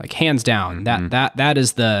 Like hands down.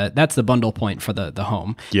 Mm-hmm. That's the bundle point for the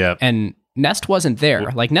home. Yeah. And Nest wasn't there.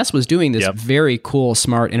 Like Nest was doing this very cool,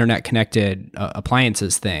 smart, internet connected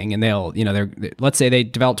appliances thing, and let's say they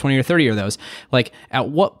developed 20 or 30 of those. Like,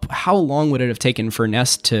 how long would it have taken for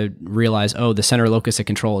Nest to realize, the center locus of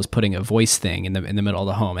control is putting a voice thing in the middle of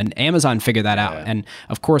the home? And Amazon figured that out. And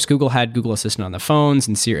of course, Google had Google Assistant on the phones,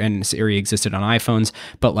 and Siri existed on iPhones.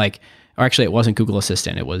 But or actually, it wasn't Google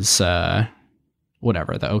Assistant. It was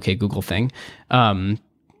whatever, the OK Google thing.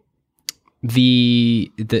 The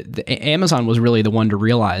Amazon was really the one to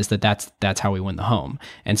realize that's how we win the home.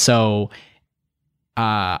 And so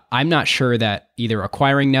I'm not sure that either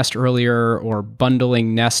acquiring Nest earlier or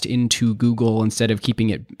bundling Nest into Google instead of keeping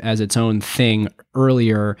it as its own thing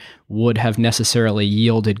earlier would have necessarily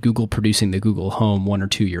yielded Google producing the Google Home 1 or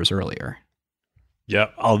 2 years earlier. Yeah,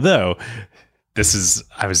 although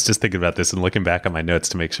I was just thinking about this and looking back on my notes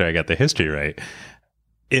to make sure I got the history right.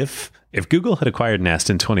 If Google had acquired Nest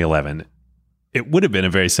in 2011, it would have been a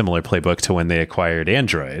very similar playbook to when they acquired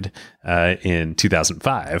Android in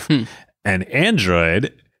 2005. And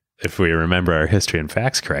Android, if we remember our history and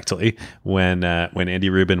facts correctly, when Andy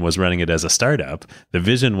Rubin was running it as a startup, the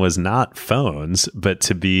vision was not phones, but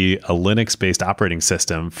to be a Linux-based operating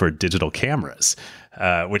system for digital cameras,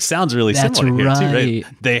 which sounds really similar here too, right?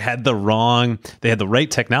 They had the right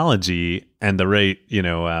technology and the right,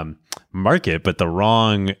 market, but the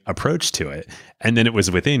wrong approach to it. And then it was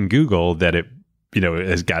within Google that it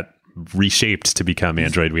has got reshaped to become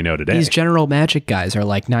Android we know today. These General Magic guys are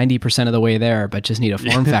like 90% of the way there, but just need a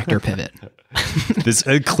form factor pivot. This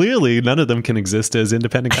clearly none of them can exist as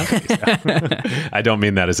independent companies. I don't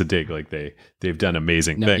mean that as a dig. Like they've done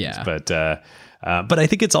amazing things, but I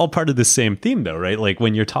think it's all part of the same theme, though, right? Like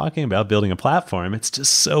when you're talking about building a platform, it's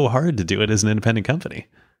just so hard to do it as an independent company.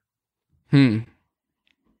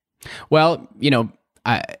 Well,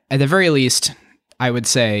 at the very least, I would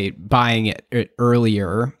say buying it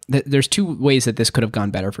earlier. There's two ways that this could have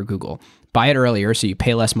gone better for Google. Buy it earlier so you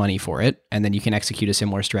pay less money for it, and then you can execute a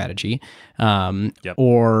similar strategy.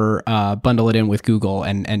 Or bundle it in with Google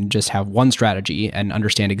and just have one strategy and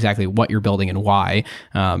understand exactly what you're building and why,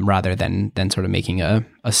 rather than sort of making a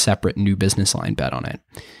separate new business line bet on it.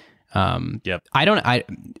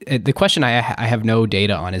 The question I have no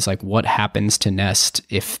data on is like what happens to Nest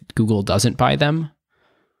if Google doesn't buy them,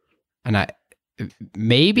 and I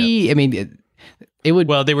mean it would.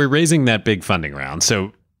 Well, they were raising that big funding round,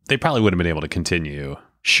 so they probably would have been able to continue.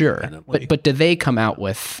 Sure, but do they come out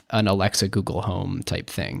with an Alexa Google Home type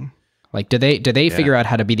thing? Like, do they figure out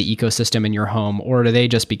how to be the ecosystem in your home, or do they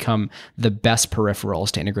just become the best peripherals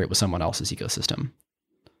to integrate with someone else's ecosystem?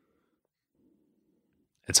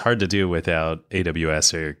 It's hard to do without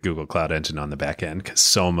AWS or Google Cloud Engine on the back end because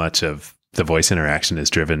so much of the voice interaction is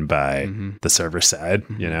driven by the server side.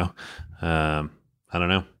 I don't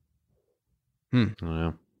know. I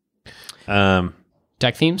don't know.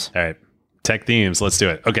 Tech themes? All right. Tech themes. Let's do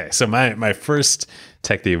it. Okay. So my first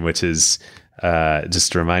tech theme, which is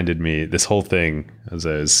just reminded me, this whole thing, as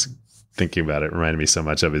I was thinking about it, reminded me so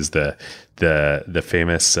much of is the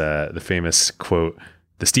famous quote,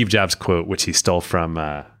 the Steve Jobs quote, which he stole from,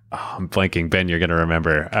 I'm blanking. Ben, you're going to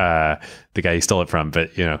remember the guy he stole it from.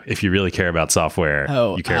 But, if you really care about software,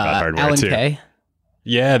 you care about hardware Alan too. Kay?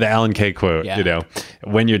 Yeah, the Alan Kay quote. Yeah.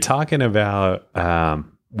 When you're talking about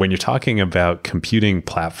computing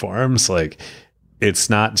platforms, like it's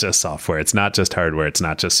not just software, it's not just hardware, it's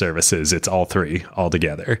not just services, it's all three all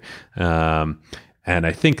together. And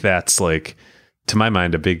I think that's like, to my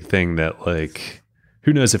mind, a big thing that like,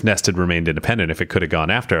 who knows if Nest had remained independent if it could have gone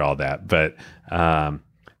after all that, but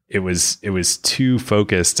it was too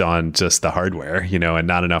focused on just the hardware, and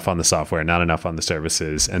not enough on the software, not enough on the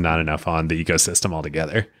services, and not enough on the ecosystem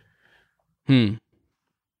altogether.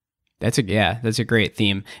 That's a great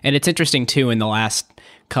theme. And it's interesting too in the last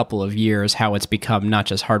couple of years how it's become not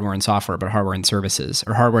just hardware and software, but hardware and services,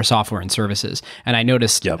 or hardware, software, and services. And I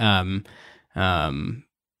noticed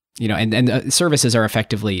services are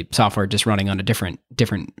effectively software just running on a different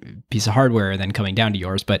piece of hardware than coming down to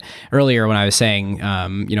yours. But earlier when I was saying,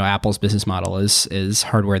 Apple's business model is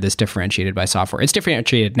hardware that's differentiated by software. It's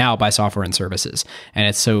differentiated now by software and services. And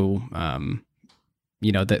it's so,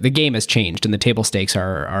 the game has changed and the table stakes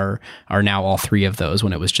are now all three of those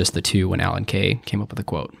when it was just the two when Alan Kay came up with the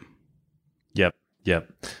quote. Yep.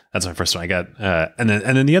 That's my first one I got. And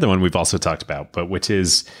then the other one we've also talked about, but which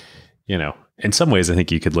is, in some ways, I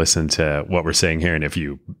think you could listen to what we're saying here, and if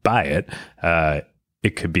you buy it,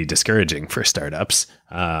 it could be discouraging for startups.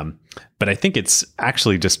 But I think it's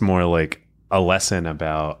actually just more like a lesson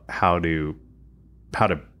about how to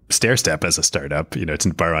stair step as a startup.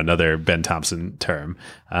 To borrow another Ben Thompson term,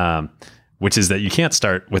 which is that you can't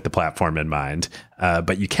start with the platform in mind,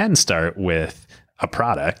 but you can start with a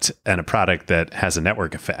product, and a product that has a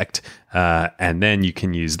network effect. And then you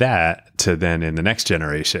can use that to then in the next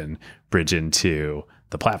generation bridge into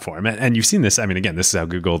the platform. And you've seen this. I mean, again, this is how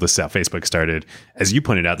Google, this is how Facebook started. As you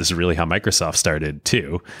pointed out, this is really how Microsoft started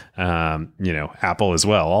too. Apple as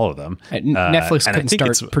well, all of them. Netflix couldn't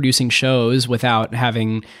start producing shows without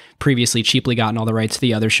having previously cheaply gotten all the rights to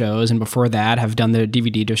the other shows. And before that have done the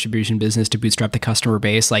DVD distribution business to bootstrap the customer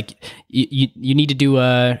base. Like you need to do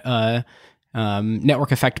a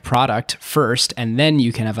network effect product first, and then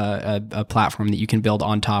you can have a platform that you can build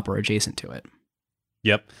on top or adjacent to it.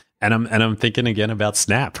 Yep. And I'm thinking again about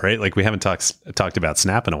Snap, right? Like we haven't talked about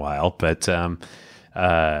Snap in a while, but we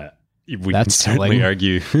can certainly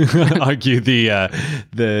argue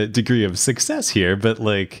the degree of success here. But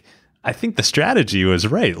like I think the strategy was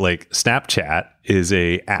right. Like Snapchat is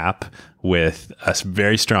a app with a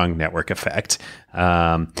very strong network effect,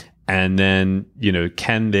 and then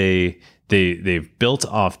can they've built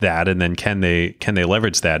off that, and then can they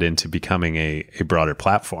leverage that into becoming a broader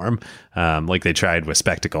platform, like they tried with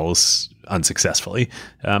Spectacles unsuccessfully.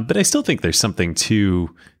 But I still think there's something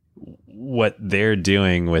to what they're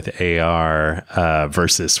doing with AR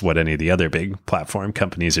versus what any of the other big platform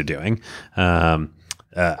companies are doing. You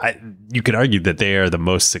could argue that they are the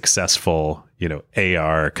most successful,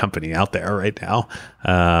 AR company out there right now.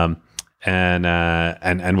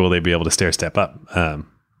 And will they be able to stair step up?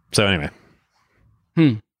 So anyway.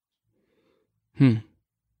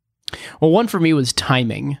 Well, one for me was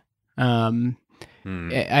timing.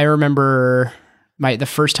 I remember the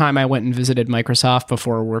first time I went and visited Microsoft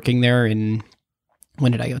before working there in,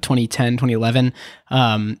 when did I go? 2010, 2011,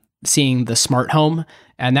 seeing the smart home.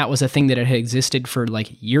 And that was a thing that it had existed for like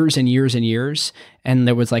years and years and years. And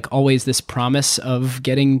there was like always this promise of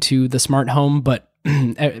getting to the smart home, but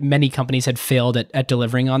many companies had failed at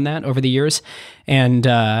delivering on that over the years. And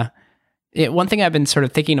one thing I've been sort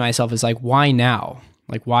of thinking to myself is like, why now?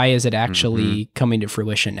 Like, why is it actually coming to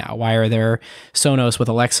fruition now? Why are there Sonos with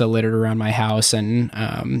Alexa littered around my house? And,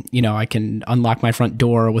 I can unlock my front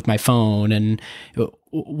door with my phone. And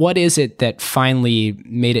what is it that finally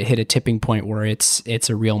made it hit a tipping point where it's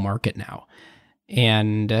a real market now?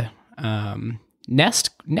 And Nest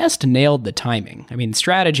nailed the timing. I mean,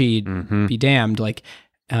 strategy be damned. Like,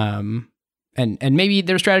 and maybe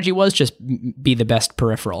their strategy was just be the best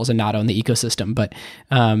peripherals and not own the ecosystem. But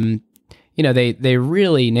they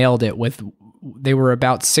really nailed it they were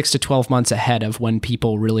about 6 to 12 months ahead of when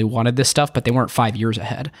people really wanted this stuff, but they weren't 5 years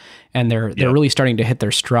ahead. And they're really starting to hit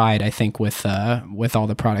their stride, I think, with all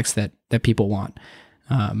the products that people want.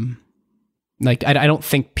 I don't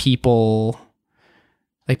think people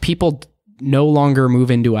no longer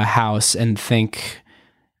move into a house and think,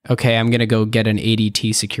 okay, I'm going to go get an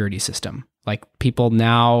ADT security system. Like, people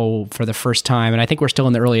now, for the first time, and I think we're still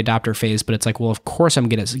in the early adopter phase, but it's like, well, of course I'm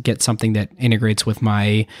going to get something that integrates with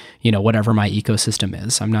my, whatever my ecosystem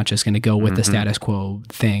is. I'm not just going to go with the status quo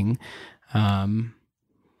thing.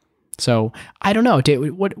 So I don't know,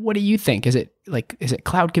 Dave, what do you think? Is it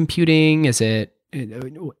cloud computing? Is it,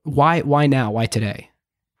 why now? Why today?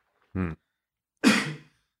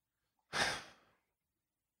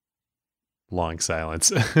 Long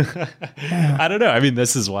silence. I don't know. I mean,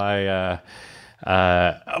 this is why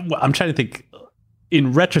I'm trying to think.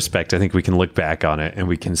 In retrospect, I think we can look back on it and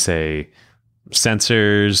we can say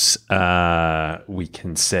sensors. We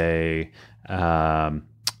can say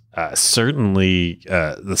certainly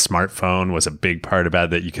the smartphone was a big part about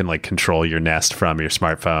that. You can like control your Nest from your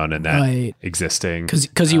smartphone, and that existing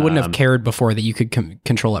because you wouldn't have cared before that you could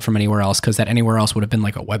control it from anywhere else, because that anywhere else would have been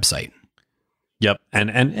like a website. Yep. And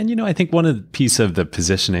I think one of the piece of the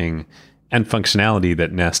positioning and functionality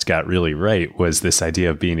that Nest got really right was this idea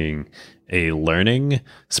of being a learning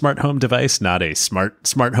smart home device, not a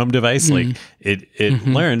smart home device. Like it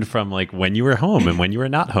learned from like when you were home and when you were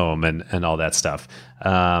not home and all that stuff.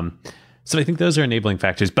 So I think those are enabling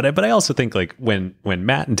factors. But I also think like when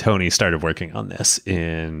Matt and Tony started working on this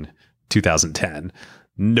in 2010,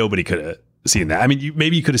 nobody could have seen that. I mean,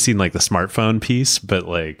 maybe you could have seen like the smartphone piece, but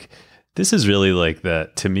like, this is really like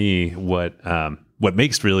to me, what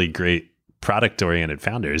makes really great product-oriented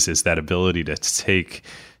founders is that ability to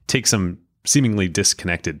take some seemingly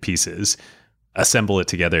disconnected pieces, assemble it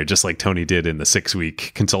together, just like Tony did in the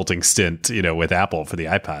 6-week consulting stint, with Apple for the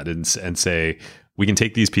iPod, and say, we can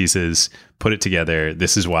take these pieces, put it together.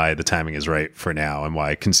 This is why the timing is right for now, and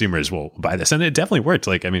why consumers will buy this. And it definitely worked.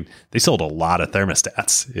 Like, I mean, they sold a lot of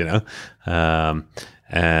thermostats,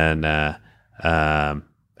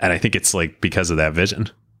 and I think it's like because of that vision.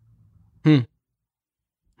 That's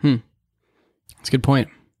a good point.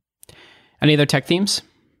 Any other tech themes?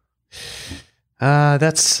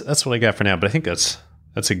 That's what I got for now. But I think that's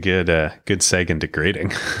a good seg into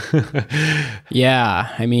grading.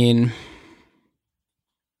 Yeah, I mean,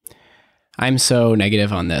 I'm so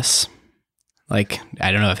negative on this. Like,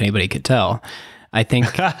 I don't know if anybody could tell. I think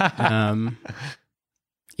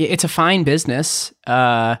it's a fine business.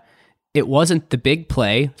 It wasn't the big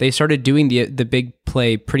play. They started doing the big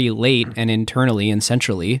play pretty late and internally and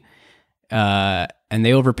centrally. And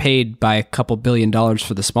they overpaid by a couple $2 billion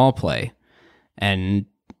for the small play. And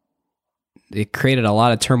it created a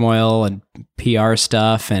lot of turmoil and PR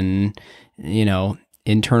stuff and,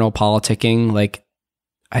 internal politicking. Like,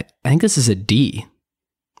 I think this is a D.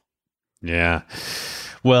 Yeah.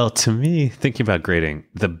 Well, to me, thinking about grading,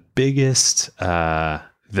 the biggest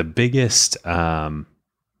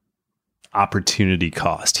opportunity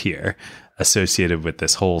cost here associated with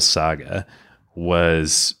this whole saga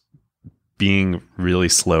was being really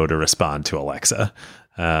slow to respond to Alexa.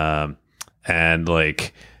 And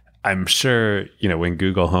like, I'm sure, when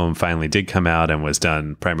Google Home finally did come out and was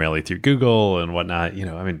done primarily through Google and whatnot,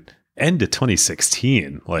 end of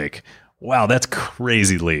 2016, like, wow, that's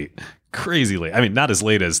crazy late. I mean, not as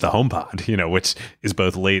late as the HomePod, which is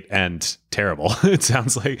both late and terrible. It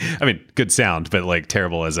sounds like, I mean, good sound, but like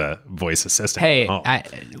terrible as a voice assistant. Hey,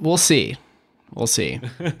 we'll see. We'll see.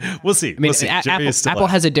 We'll see. I mean, Apple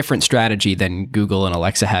has a different strategy than Google and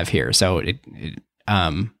Alexa have here. So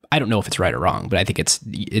I don't know if it's right or wrong, but I think it's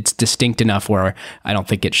distinct enough where I don't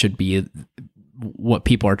think it should be what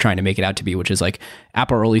people are trying to make it out to be, which is like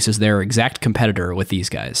Apple releases their exact competitor with these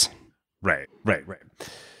guys. Right.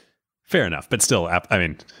 Fair enough, but still, I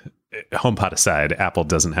mean, HomePod aside, Apple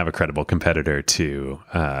doesn't have a credible competitor to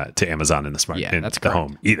Amazon in the that's the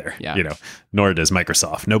home either. Nor does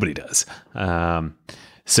Microsoft. Nobody does.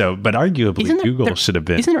 So, but arguably, Google should have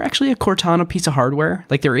been. Isn't there actually a Cortana piece of hardware?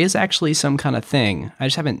 Like there is actually some kind of thing. I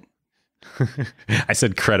just haven't. I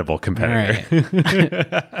said credible competitor.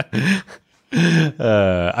 Right.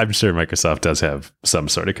 I'm sure Microsoft does have some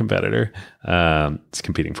sort of competitor. It's a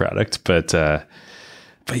competing product, but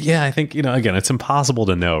yeah, I think, again, it's impossible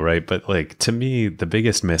to know, right? But like, to me, the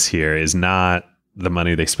biggest miss here is not the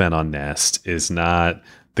money they spent on Nest, is not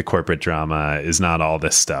the corporate drama, is not all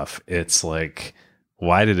this stuff. It's like,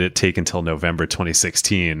 why did it take until November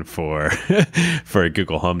 2016 for a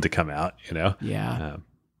Google Home to come out, Yeah.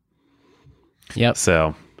 Yep.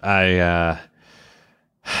 So I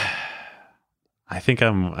think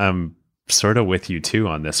I'm sort of with you too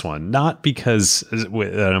on this one. Not because I'm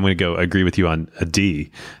going to go agree with you on a D.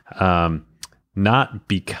 Not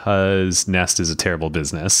because Nest is a terrible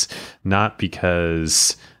business. Not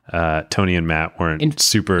because Tony and Matt weren't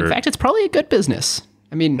super. In fact, it's probably a good business.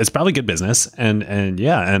 I mean, it's probably good business,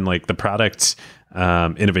 and like the product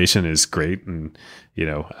innovation is great, and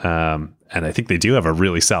and I think they do have a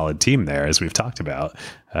really solid team there, as we've talked about.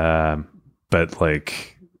 But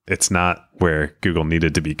like, it's not where Google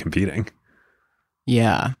needed to be competing.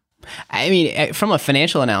 Yeah. I mean, from a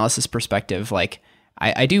financial analysis perspective, like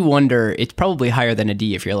I do wonder, it's probably higher than a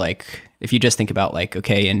D if you just think about like,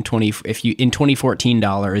 okay, in 2014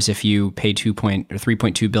 dollars, if you pay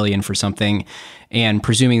 3.2 billion for something, and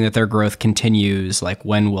presuming that their growth continues, like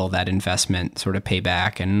when will that investment sort of pay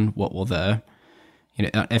back, and what will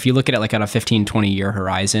if you look at it like on a 15, 20 year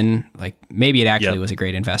horizon, like maybe it actually was a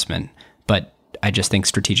great investment, but I just think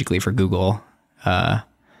strategically for Google,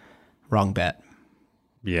 wrong bet.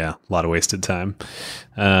 Yeah, a lot of wasted time.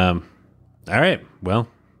 All right, well,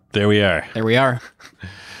 there we are.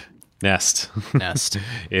 Nest.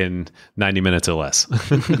 In 90 minutes or less.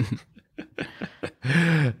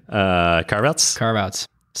 Carve-outs?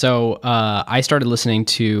 So I started listening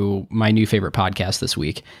to my new favorite podcast this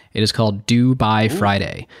week. It is called Do By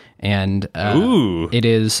Friday. And it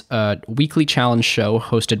is a weekly challenge show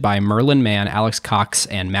hosted by Merlin Mann, Alex Cox,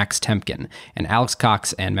 and Max Temkin. And Alex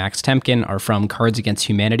Cox and Max Temkin are from Cards Against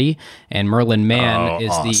Humanity. And Merlin Mann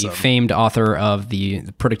is the famed author of the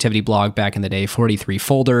productivity blog back in the day, 43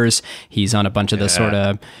 Folders. He's on a bunch of the sort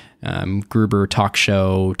of Gruber talk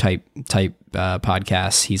show type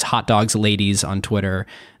podcasts. He's Hot Dogs Ladies on Twitter.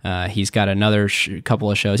 He's got another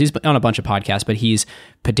couple of shows. He's on a bunch of podcasts, but he's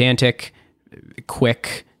pedantic,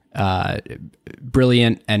 quick,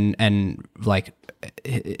 brilliant, and like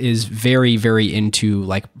is very, very into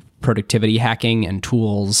like productivity hacking and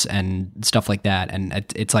tools and stuff like that. And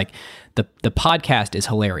it's like the podcast is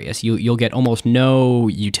hilarious. You'll get almost no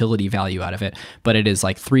utility value out of it, but it is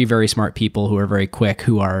like three very smart people who are very quick,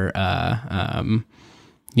 who are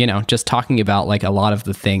just talking about like a lot of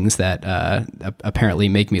the things that apparently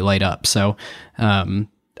make me light up. So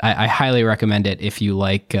I highly recommend it if you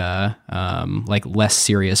like less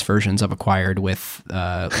serious versions of Acquired with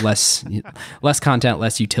less content,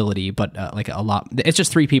 less utility, but like a lot. It's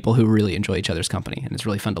just three people who really enjoy each other's company, and it's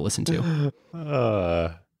really fun to listen to.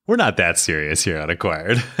 We're not that serious here on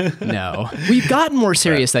Acquired. No, we've gotten more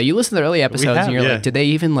serious though. You listen to the early episodes, and you're like, did they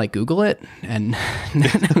even like Google it? And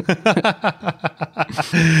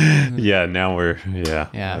now we're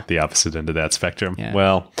at the opposite end of that spectrum. Yeah.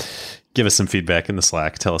 Well, give us some feedback in the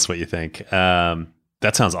Slack. Tell us what you think.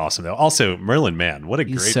 That sounds awesome, though. Also, Merlin Mann, what a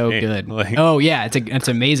great name. So good. Like, oh, yeah, it's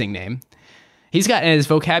an amazing name. He's got, and his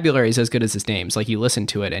vocabulary is as good as his names. Like, you listen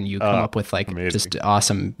to it and you come up with like amazing, just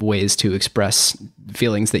awesome ways to express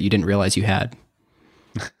feelings that you didn't realize you had.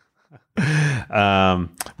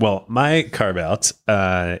 Well, my carve out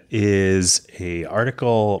is a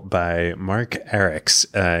article by Mark Aricks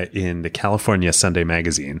in the California Sunday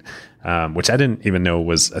Magazine, which I didn't even know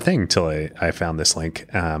was a thing till I found this link.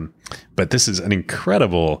 But this is an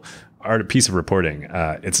incredible piece of reporting.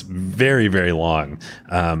 It's very, very long,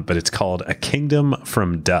 but it's called A Kingdom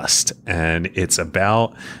from Dust, and it's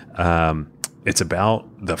about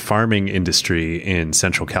the farming industry in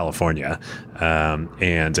Central California,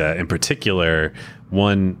 and in particular,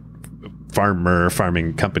 one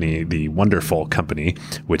farming company, the Wonderful Company,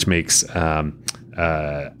 which makes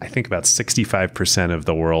I think about 65% of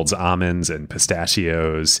the world's almonds and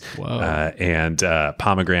pistachios, and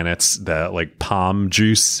pomegranates, the like palm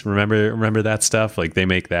juice. Remember that stuff? Like they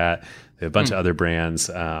make that. They have a bunch of other brands.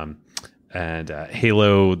 And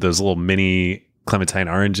Halo, those little mini clementine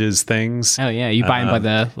oranges things. Oh yeah, you buy them by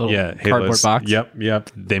the little cardboard box.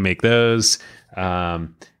 Yep. They make those,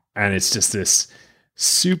 and it's just this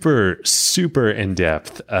super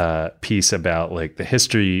in-depth piece about like the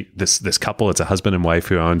history. This couple, it's a husband and wife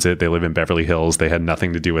who owns it. They live in Beverly Hills. They had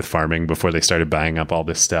nothing to do with farming before they started buying up all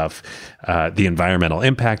this stuff. The environmental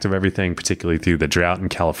impact of everything, particularly through the drought in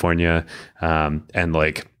California, and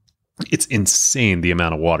like. It's insane the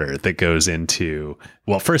amount of water that goes into,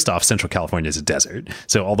 well, first off, Central California is a desert.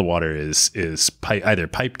 So all the water is either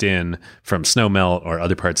piped in from snowmelt or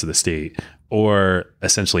other parts of the state, or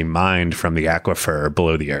essentially mined from the aquifer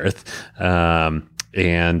below the earth. The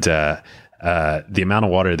amount of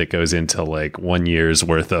water that goes into like 1 year's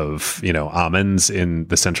worth of, almonds in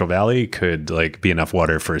the Central Valley could like be enough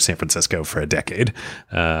water for San Francisco for a decade.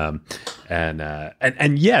 And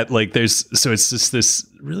yet like so it's just this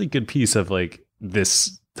really good piece of like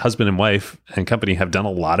this husband and wife and company have done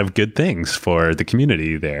a lot of good things for the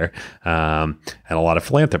community there, and a lot of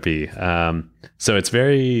philanthropy. So it's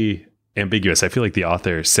very ambiguous. I feel like the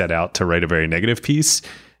author set out to write a very negative piece,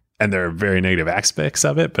 and there are very negative aspects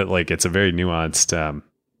of it, but like it's a very nuanced,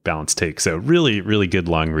 balanced take. So really, really good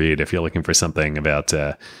long read if you're looking for something about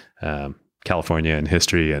California and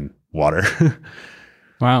history and water.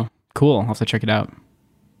 Wow, cool. I'll have to check it out.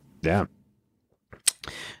 Yeah.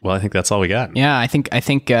 Well, I think that's all we got. Yeah, I think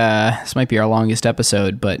this might be our longest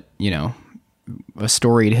episode, but a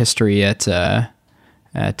storied history at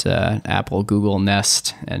Apple, Google,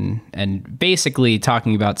 Nest, and basically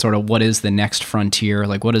talking about sort of what is the next frontier,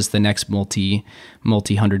 like what is the next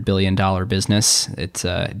multi-$100 billion business. It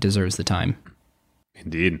deserves the time.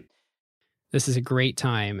 Indeed. This is a great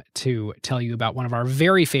time to tell you about one of our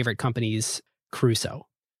very favorite companies, Crusoe.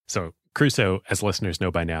 So Crusoe, as listeners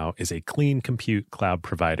know by now, is a clean compute cloud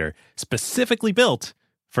provider specifically built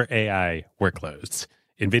for AI workloads.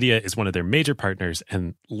 NVIDIA is one of their major partners,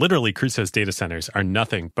 and literally Crusoe's data centers are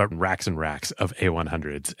nothing but racks and racks of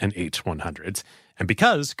A100s and H100s. And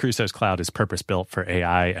because Crusoe's cloud is purpose-built for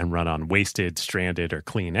AI and run on wasted, stranded, or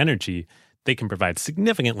clean energy, they can provide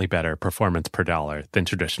significantly better performance per dollar than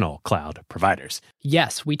traditional cloud providers.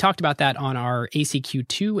 Yes, we talked about that on our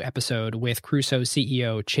ACQ2 episode with Crusoe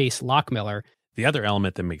CEO Chase Lockmiller. The other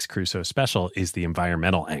element that makes Crusoe special is the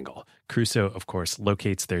environmental angle. Crusoe, of course,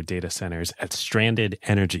 locates their data centers at stranded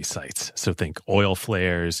energy sites. So think oil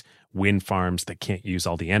flares, wind farms that can't use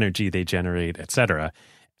all the energy they generate, etc.,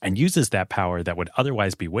 and uses that power that would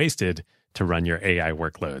otherwise be wasted to run your AI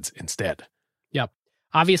workloads instead. Yep.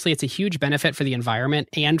 Obviously, it's a huge benefit for the environment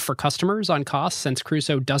and for customers on costs, since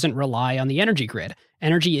Crusoe doesn't rely on the energy grid.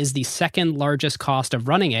 Energy is the second largest cost of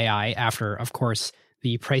running AI after, of course,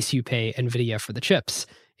 the price you pay NVIDIA for the chips.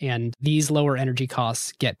 And these lower energy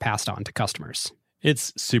costs get passed on to customers.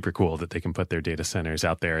 It's super cool that they can put their data centers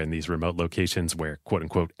out there in these remote locations where, quote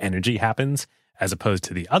unquote, energy happens, as opposed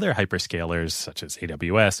to the other hyperscalers such as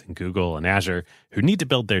AWS and Google and Azure, who need to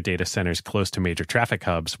build their data centers close to major traffic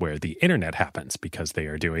hubs where the internet happens because they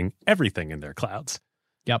are doing everything in their clouds.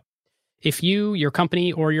 Yep. If you, your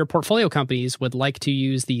company, or your portfolio companies would like to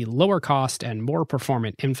use the lower cost and more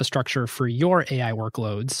performant infrastructure for your AI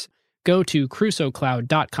workloads, go to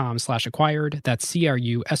crusoecloud.com/acquired. That's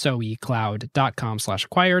CRUSOE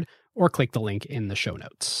cloud.com/acquired, or click the link in the show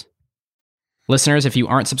notes. Listeners, if you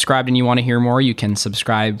aren't subscribed and you want to hear more, you can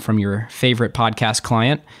subscribe from your favorite podcast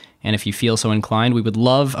client. And if you feel so inclined, we would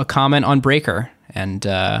love a comment on Breaker. And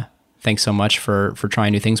thanks so much for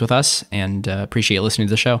trying new things with us, and appreciate listening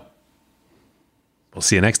to the show. We'll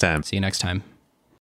see you next time. See you next time.